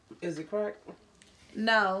 Is it crack?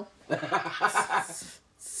 No,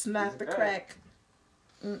 it's not Is it the crack? crack.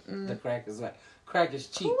 Mm-mm. The crack is like crack is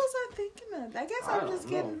cheap. Who was I thinking of? I guess I I'm just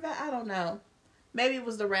don't getting know. back. I don't know. Maybe it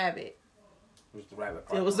was the rabbit. It was the rabbit.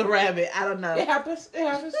 It was the rabbit. I don't know. It happens. It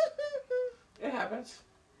happens. It happens.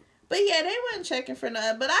 But yeah, they weren't checking for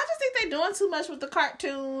nothing. But I just think they're doing too much with the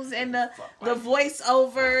cartoons and the Fuck,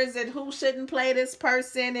 voiceovers and who shouldn't play this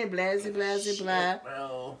person and blah blah blah Shit, blah.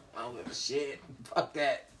 bro. I don't give a shit. Fuck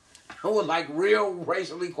that. I would like real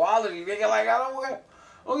racial equality, nigga. Like I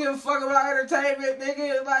don't give a fuck about entertainment,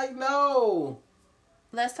 nigga. Like no.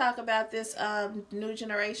 Let's talk about this new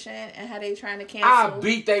generation and how they trying to I cancel.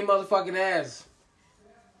 beat they motherfucking ass.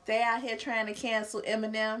 They out here trying to cancel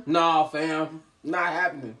Eminem. Nah, fam. Not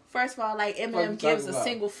happening. First of all, like What Eminem you gives talking a about?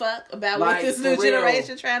 single fuck about Like, what this for new real.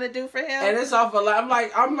 generation trying to do for him. And it's off a lot.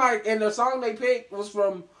 I'm like, and the song they picked was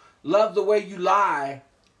from Love the Way You Lie.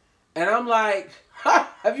 And I'm like,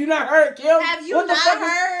 have you not heard Kim? Have you What the not fuck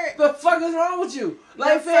heard? The fuck is wrong with you?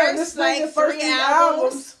 Like, The fam, first, this nigga like, first 3 three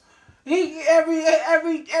albums. he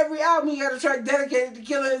every album he got a track dedicated to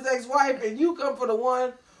killing his ex-wife, and you come for the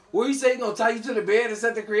one where he say he gonna tie you to the bed and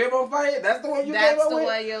set the crib on fire. That's the one you That's came up the with?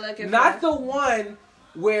 one you're looking Not for. the one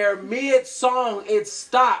where mid-song it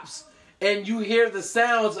stops and you hear the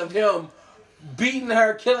sounds of him beating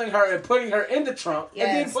her, killing her, and putting her in the trunk, and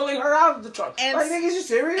then Yes. pulling her out of the trunk. And- like, nigga, you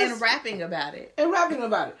serious? And rapping about it. And rapping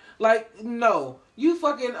about it. Like, no. You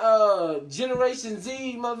fucking Generation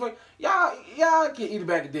Z motherfucker. Y'all can eat a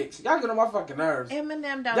bag of dicks. Y'all get on my fucking nerves.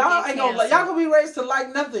 Eminem don't Y'all get ain't gonna canceled. y'all gonna be raised to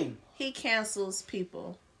like nothing. He cancels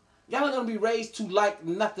people. Y'all are gonna be raised to like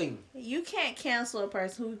nothing. You can't cancel a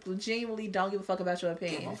person who genuinely don't give a fuck about your Give a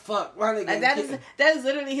opinion. fuck. My nigga. Like that is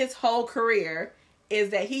literally his whole career.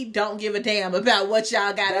 Is that he don't give a damn about what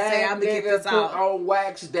y'all got to say? I'm gonna get nigga this put off. on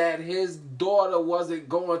wax that his daughter wasn't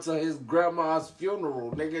going to his grandma's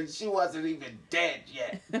funeral. Nigga, she wasn't even dead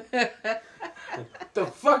yet. The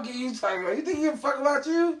fuck are you talking about? You think he give a fuck about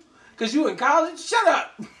you? Cause you in college? Shut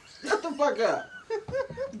up. Shut the fuck up.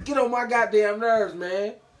 Get on my goddamn nerves,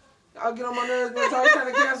 man. I'll get on my nerves, man. Trying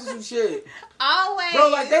to cancel some shit. Always, Bro,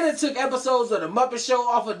 like they done took episodes of the Muppet Show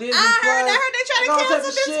off of Disney I Plus. heard they trying and to all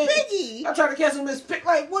types cancel of Miss shit. Piggy. I'm trying to cancel Miss Piggy.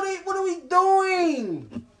 Like, what are we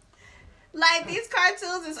doing? Like these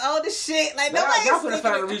cartoons is old as shit. Like Y'all nobody's finna thinking.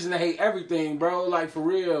 find a reason to hate everything, bro. Like, for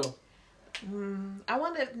real. I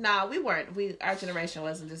wonder. Nah, we weren't. Our generation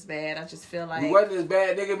wasn't this bad. I just feel like We wasn't as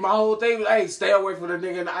bad, nigga. My whole thing was, hey, stay away from the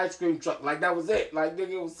nigga in the ice cream truck. Like, that was it. Like,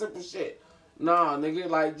 nigga, it was simple shit. Nah, nigga,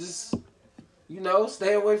 like, just,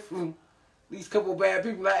 stay away from these couple bad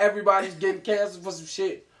people. Not everybody's getting canceled for some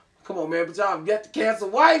shit. Come on, man. But y'all have yet to cancel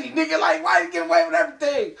Whitey, nigga. Like, Whitey get away with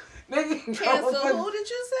everything. Nigga, cancel. Who did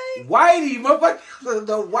you say? Whitey, motherfucker.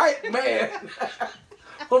 The white man.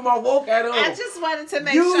 Put my woke hat on. I just wanted to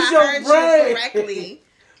make Use sure your I heard brain. you correctly.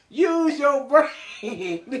 Use your brain.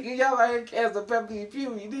 Nigga, y'all out here cancel Pepe Le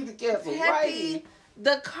Pew. You need to cancel Happy, Whitey.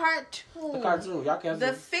 the cartoon. The cartoon. Y'all cancel.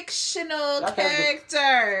 The fictional Y'all cancel-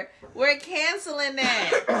 character. We're canceling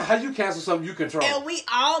that. How you cancel something you control? And we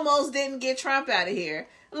almost didn't get Trump out of here.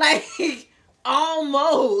 Like,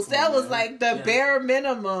 almost. That was like the bare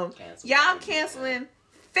minimum. Cancel Y'all that. canceling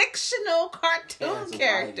fictional cartoon Cancel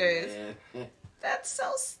characters. Whitey, man. That's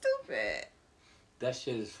so stupid. That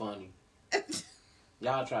shit is funny.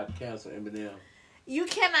 Y'all tried to cancel Eminem. You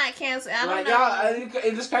cannot cancel. I don't Like know. y'all,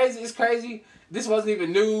 it's crazy. It's crazy. This wasn't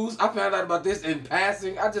even news. I found out about this in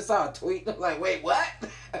passing. I just saw a tweet. I'm like, wait, what?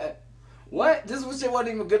 What? This shit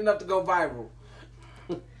wasn't even good enough to go viral.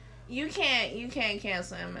 You can't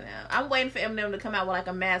cancel Eminem. I'm waiting for Eminem to come out with like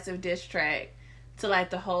a massive diss track to like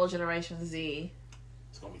the whole Generation Z.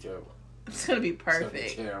 It's gonna be terrible. It's gonna be perfect.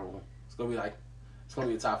 It's gonna be terrible. It's gonna be like, it's gonna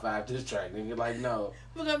be a top 5 diss track. Nigga, like, no.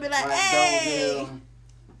 We're gonna be like, Like, hey, don't give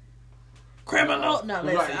criminal. No,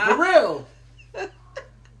 listen. Right, for real.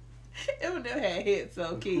 Eminem had hits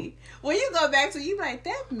so key. When you go back to, you like,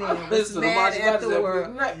 that man was Listen, mad Marshall at Mathers the said,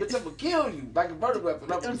 world. "Night, bitch, I'm gonna kill you like a murder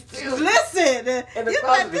weapon. I'm gonna kill you." Listen, And the you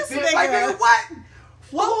closet like this is like, nigga. nigga, what?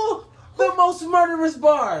 Whoa, the most murderous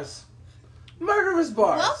bars. Murderous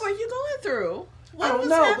bars. What were you going through? I What don't was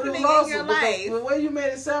know, but it happening was in your awesome. But life? the way you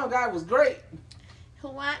made it sound, God, was great. Who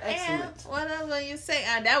I am? Excellent. Whatever you say.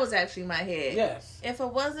 That was actually my head. Yes. If it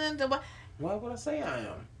wasn't the Why would I say I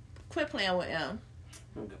am? quit playing with M.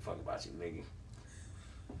 I don't give a fuck about you, nigga.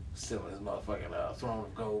 Still in this motherfucking throne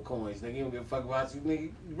of gold coins, nigga. You don't give a fuck about you, nigga.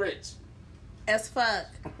 You rich. As fuck.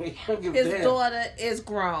 You don't give a His damn. daughter is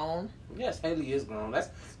grown. Yes, Haley is grown.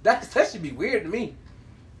 That should be weird to me.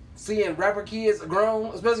 Seeing rapper kids grown,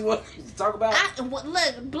 especially what you talk about.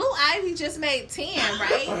 Look, Blue Ivy just made 10,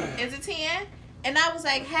 right? Is it 10? And I was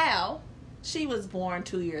like, how? She was born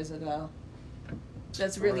 2 years ago.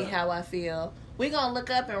 That's really Right. how I feel. We gonna look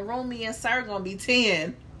up and Rumi and Sir gonna be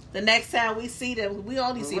 10. The next time we see them, we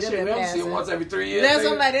only see Well, them shit, in we only see them passing. once every 3 years. That's nigga.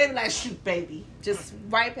 what I'm like. They be like, shoot, baby, just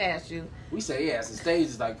right past you. We say yes, the stage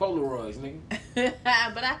is like Polaroids, nigga.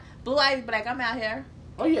 But Blue Ivy be like, I'm out here.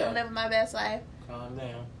 Oh I'm yeah. living my best life. Calm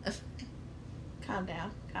down.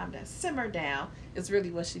 Calm down, simmer down. Is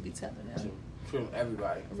really what she be telling them. To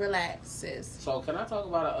everybody. Relax, sis. So can I talk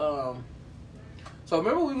about So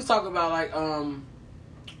remember we was talking about like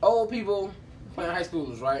old people playing high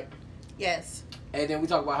schoolers, right? Yes, And then we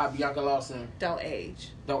talked about how Bianca Lawson don't age.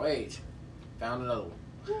 don't age. Found another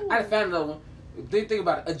one. I just found another one. Think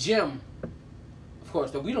about it. A gym. Of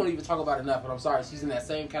course, that we don't even talk about enough, but I'm sorry, she's in that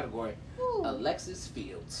same category. Ooh. Alexis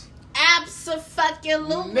Fields.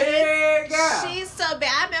 Abso-fucking-lutely. Nigga. She's so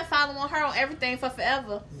bad. I've been following her on everything for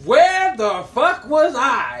forever. Where the fuck was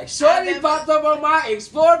I? Shorty I've popped up on my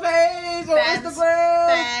explore page on That's Instagram.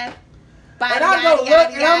 Bad. Body, And I go yaddy, look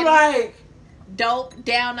yaddy, and I'm yaddy. like, Dope,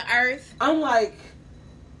 down to earth.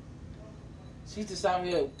 she's just out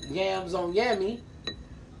here yams on yammy.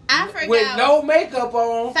 I forgot. With no makeup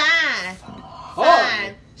on. Fine. Hard.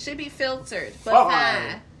 Fine. Should be filtered, but Fine.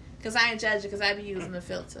 fine. Because I ain't judging because I be using the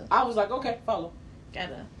filter. I was like, okay, follow.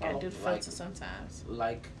 Gotta do the like- filter sometimes.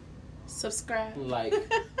 Like, Subscribe.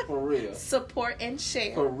 for real. Support and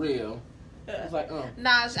share. For real. I was like,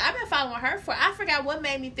 Nah, I've been following her for. I forgot what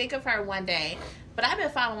made me think of her one day, but I've been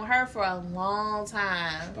following her for a long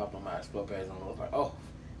time. Popped on my explore page and I was like, oh,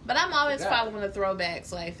 But I'm always Forgot. following the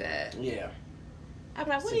throwbacks like that. yeah. I'm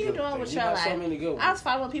like, what It's are a you good doing thing. with We your have life? so many good ones. I was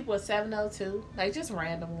following people with 702, like just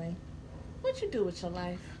randomly. What you do with your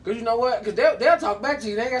life? Because you know what? Because they'll talk back to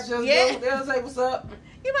you. They ain't got shit to Yeah. do. They'll say, what's up?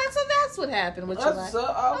 You like, so that's what happened with your That's life.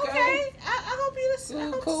 what's up. Okay. I hope you just I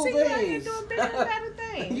hope Cool to see you out here beans. doing bigger and better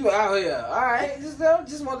things. You out here. All right.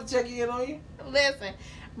 Just want to check in on you. Listen,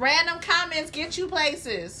 random comments get you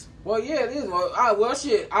places. Well, yeah, it is. Well,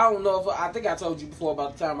 shit. I don't know if I think I told you before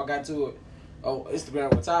about the time I got to it on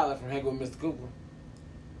Instagram with Tyler from Hanging with Mr. Cooper.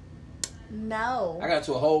 No. I got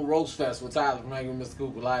to a whole roast fest with Tyler from Hanging with Mr.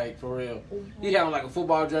 Cooper. Like, for real. He had on like a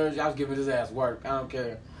football jersey. I was giving his ass work. I don't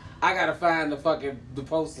care. I gotta find the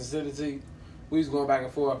post and send it to you. We was going back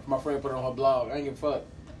and forth. My friend put it on her blog. I ain't give a fuck.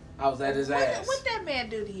 I was at his ass. What that man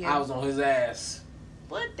do to you? I was on his ass.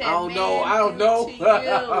 What that I don't man know. I don't do know. to I you?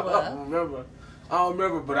 don't remember. I don't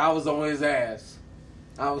remember, but I was on his ass.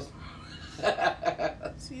 I was.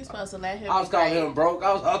 So you supposed to let him? I was be calling great. him broke.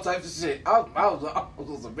 I was all types of shit. I was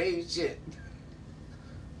on some baby shit.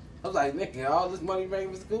 I was like, nigga, all this money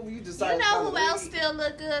making Mr. Cooper, you decided. You know who to else leave. still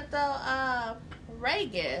look good though?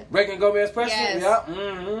 Reagan. Reagan Gomez Presley. Yes. Yep.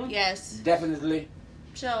 Mm-hmm. Yes. Definitely.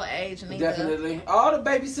 Show age, nigga. Definitely. All the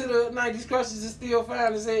babysitter 90s crushes is still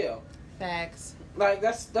fine as hell. Facts. Like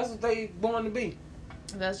that's what they born to be.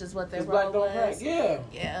 That's just what their It's black role don't crack. was. Yeah.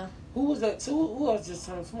 Yeah. Who was that? Who else just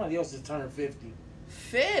turned? Somebody else just turned 50.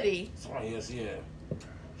 50. Somebody else, yeah.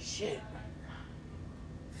 Shit.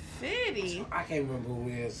 50. I can't remember who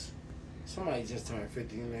it is. Somebody just turned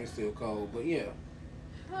 50 and they still cold. But yeah,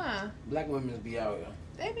 Huh. black women be out here.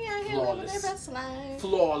 They be out here living Flawless. their best life.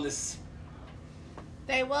 Flawless.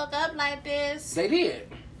 They woke up like this. They did.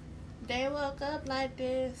 They woke up like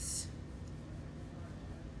this.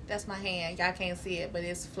 That's my hand. Y'all can't see it, but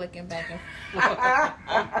it's flicking back and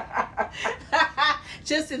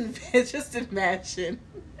just imagine.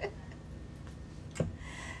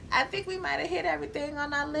 I think we might have hit everything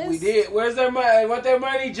on our list. We did. Where's their money? Want their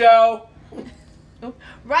money, Joe?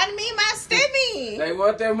 Run me my STEMI. They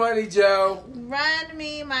want their money, Joe. Run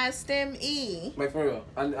me my STEMI. Like, for real.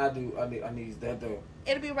 I need that though.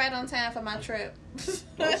 It'll be right on time for my trip.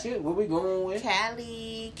 Oh shit, where we going with?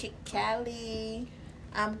 Cali.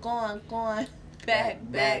 I'm going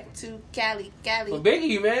back to Cali. For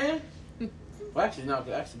Biggie, man. Well, actually, no.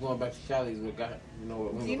 Actually, going back to Cali is what got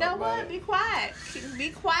what. You know what? Be quiet. Be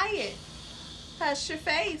quiet. Hush your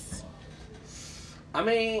face. I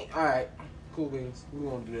mean, all right, cool beans. We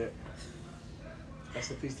won't do that. That's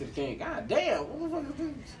a piece to the king. God damn, what the fuck is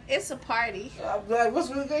this? It's a party. I'm like, what's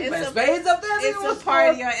really good? It's Spades up there? It's a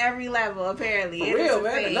party on every level, apparently. For real,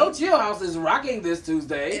 man. The No Chill House is rocking this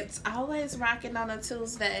Tuesday. It's always rocking on a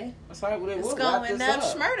Tuesday. That's right. It's going up.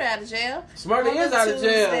 Smurda out of jail. Smurda is out of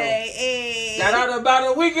jail. Hey. Got out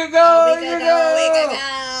about a week ago. A week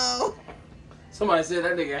ago. Somebody said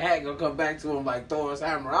that nigga hat gonna come back to him like Thor's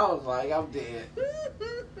hammer. I was like, I'm dead.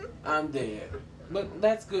 I'm dead. But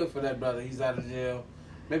that's good for that brother. He's out of jail.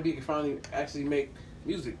 Maybe he can finally actually make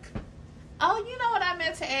music. Oh, you know what I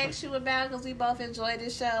meant to ask you about because we both enjoyed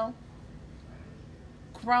this show?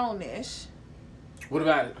 Grownish. What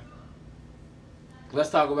about it? Let's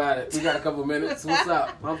talk about it. We got a couple minutes. What's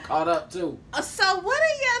up? I'm caught up too. So, what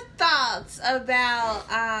are your thoughts about?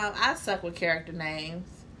 I suck with character names.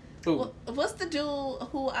 Who? What's the dude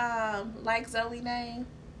who likes Zoe name?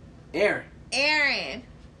 Aaron.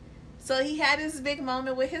 So he had this big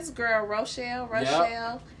moment with his girl Rochelle.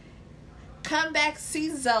 Yep. Come back, see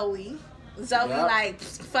Zoe. Zoe Yep. like,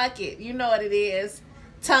 fuck it. You know what it is.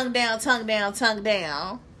 Tongue down.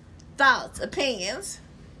 Thoughts, opinions.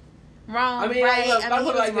 Wrong, right? Look, I mean, he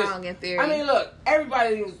was like wrong this. in theory. I mean,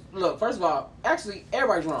 look, first of all, actually,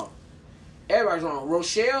 everybody's wrong.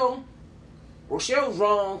 Rochelle's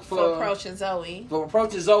wrong for approaching Zoe.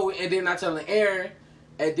 And then not telling Aaron.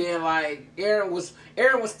 And then, like, Aaron was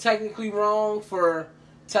technically wrong for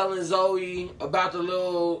telling Zoe about the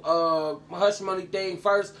little hush money thing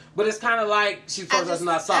first. But it's kind of like she told us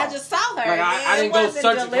not saw. I just saw her. Like, I didn't go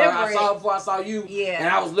searching for her. I saw her before I saw you. Yeah. And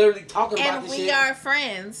I was literally talking about this shit. And we are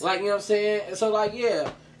friends. Like, you know what I'm saying? And so, like,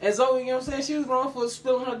 yeah. And Zoe, you know what I'm saying? She was wrong for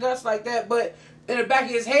spilling her guts like that. But in the back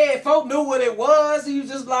of his head, folk knew what it was. He was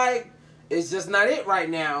just like, it's just not it right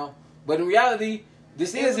now. But in reality,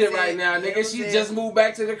 this is it right now, nigga. She just moved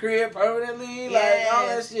back to the crib permanently, like all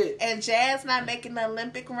that shit. And Jazz not making the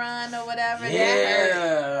Olympic run or whatever.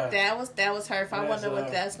 Yeah, that was her. I wonder what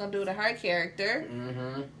that's gonna do to her character.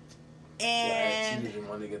 Mm-hmm. And she didn't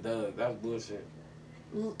want nigga Doug. That was bullshit.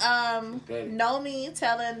 Nomi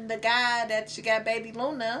telling the guy that she got baby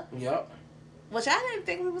Luna. Yep. Which I didn't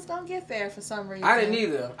think we was gonna get there for some reason. I didn't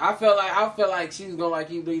either. I felt like she was gonna like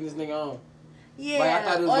keep leading this nigga on. Yeah, like,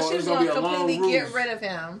 I thought or she was going to completely get rid of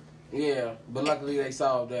him. Yeah, but luckily they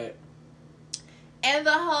solved that. And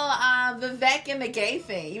the whole Vivek and the gay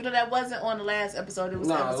thing. You know, that wasn't on the last episode. It was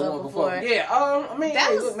the episode before. Yeah, I mean,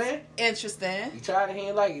 that was look, man. Interesting. You tried it, he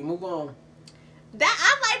ain't like it. Move on. That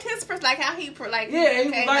I liked his like how he like. Yeah, he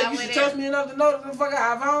was like, you should trust me enough to know that the fuck if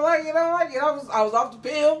I don't like it, I don't like it. I was off the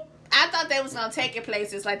pill. I thought they was gonna take it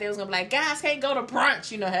places like they was gonna be like, guys can't go to brunch.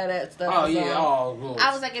 You know how that stuff. Oh yeah, oh.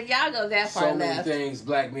 I was like, if y'all go that far so many left, things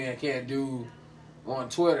black men can't do on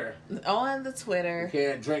Twitter. On the Twitter, you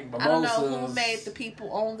can't drink mimosas. I don't know who made the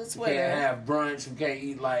people on the Twitter. You can't have brunch. You can't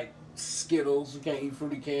eat like Skittles. You can't eat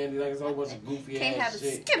fruity candy. Like it's a whole bunch of goofy can't ass have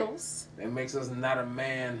shit. Skittles. It makes us not a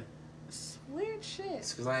man. Weird shit.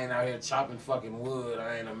 It's because I ain't out here chopping fucking wood.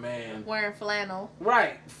 I ain't a man. Wearing flannel.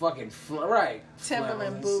 Right. Fucking right.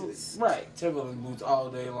 Timberland boots. Right. Timberland boots all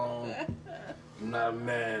day long. I'm not a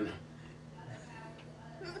man.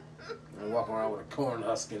 I walk around with a corn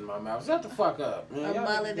husk in my mouth. Shut the fuck up, man. A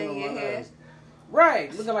mullet in your hair.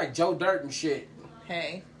 Right. Looking like Joe Dirt and shit.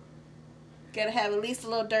 Hey. Gotta have at least a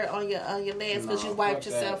little dirt on your legs because you wiped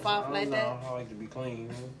yourself off like that. I like to be clean.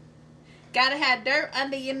 Gotta have dirt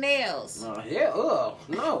under your nails.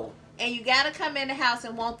 No. And you gotta come in the house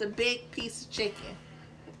and want the big piece of chicken.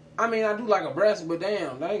 I mean, I do like a breast, but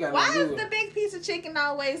damn, that ain't got nothing to do with it. Why is the big piece of chicken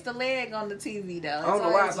always the leg on the TV, though? I don't know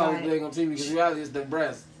why it's always the leg on TV, because in reality it's the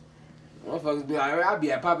breast. Motherfuckers be like, I'll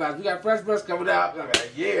be at Popeyes, we got fresh breasts coming out. I'm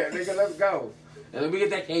like, yeah, nigga, let's go. And let me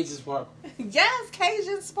get that Cajun Sparkle. Yes,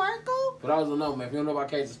 Cajun Sparkle. But I don't know, man. If you don't know about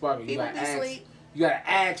Cajun Sparkle, you gotta ask. You gotta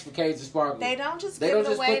ask for Cajun sparkle. They don't just They give don't it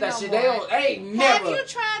just away put that no shit. more. They don't. Hey, Have never. you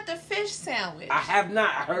tried the fish sandwich? I have not.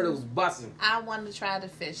 I heard it was busting. I want to try the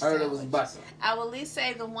fish Heard sandwich. it was busting. I will at least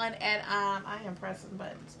say the one at I am pressing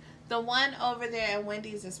buttons. The one over there at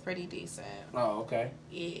Wendy's is pretty decent. Oh, okay.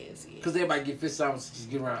 Yes. Because everybody get fish sandwiches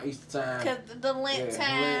get around Easter time. Because the Lent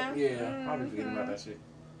time. Yeah, I'll be forgetting about that shit.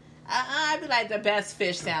 I'd be like, the best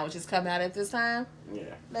fish sandwiches come out at this time. Yeah.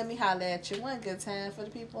 Let me holler at you. One good time for the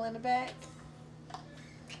people in the back.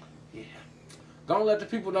 Yeah. Don't let the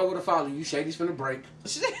people know where to follow you. Shady's finna break.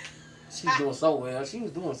 She's doing so well. She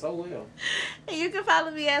was doing so well. You can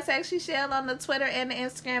follow me at Sexy Shell on the Twitter and the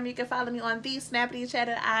Instagram. You can follow me on the Snappity Chat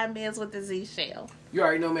at I'm Biz with the Z Shell. You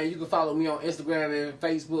already know, man. You can follow me on Instagram and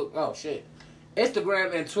Facebook. Oh, shit.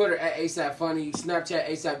 Instagram and Twitter at ASAP Funny. Snapchat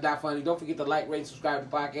ASAP.funny. Don't forget to like, rate, and subscribe to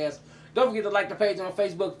the podcast. Don't forget to like the page on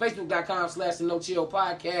Facebook. Facebook.com/The No Chill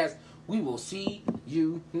Podcast. We will see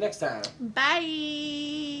you next time.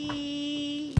 Bye.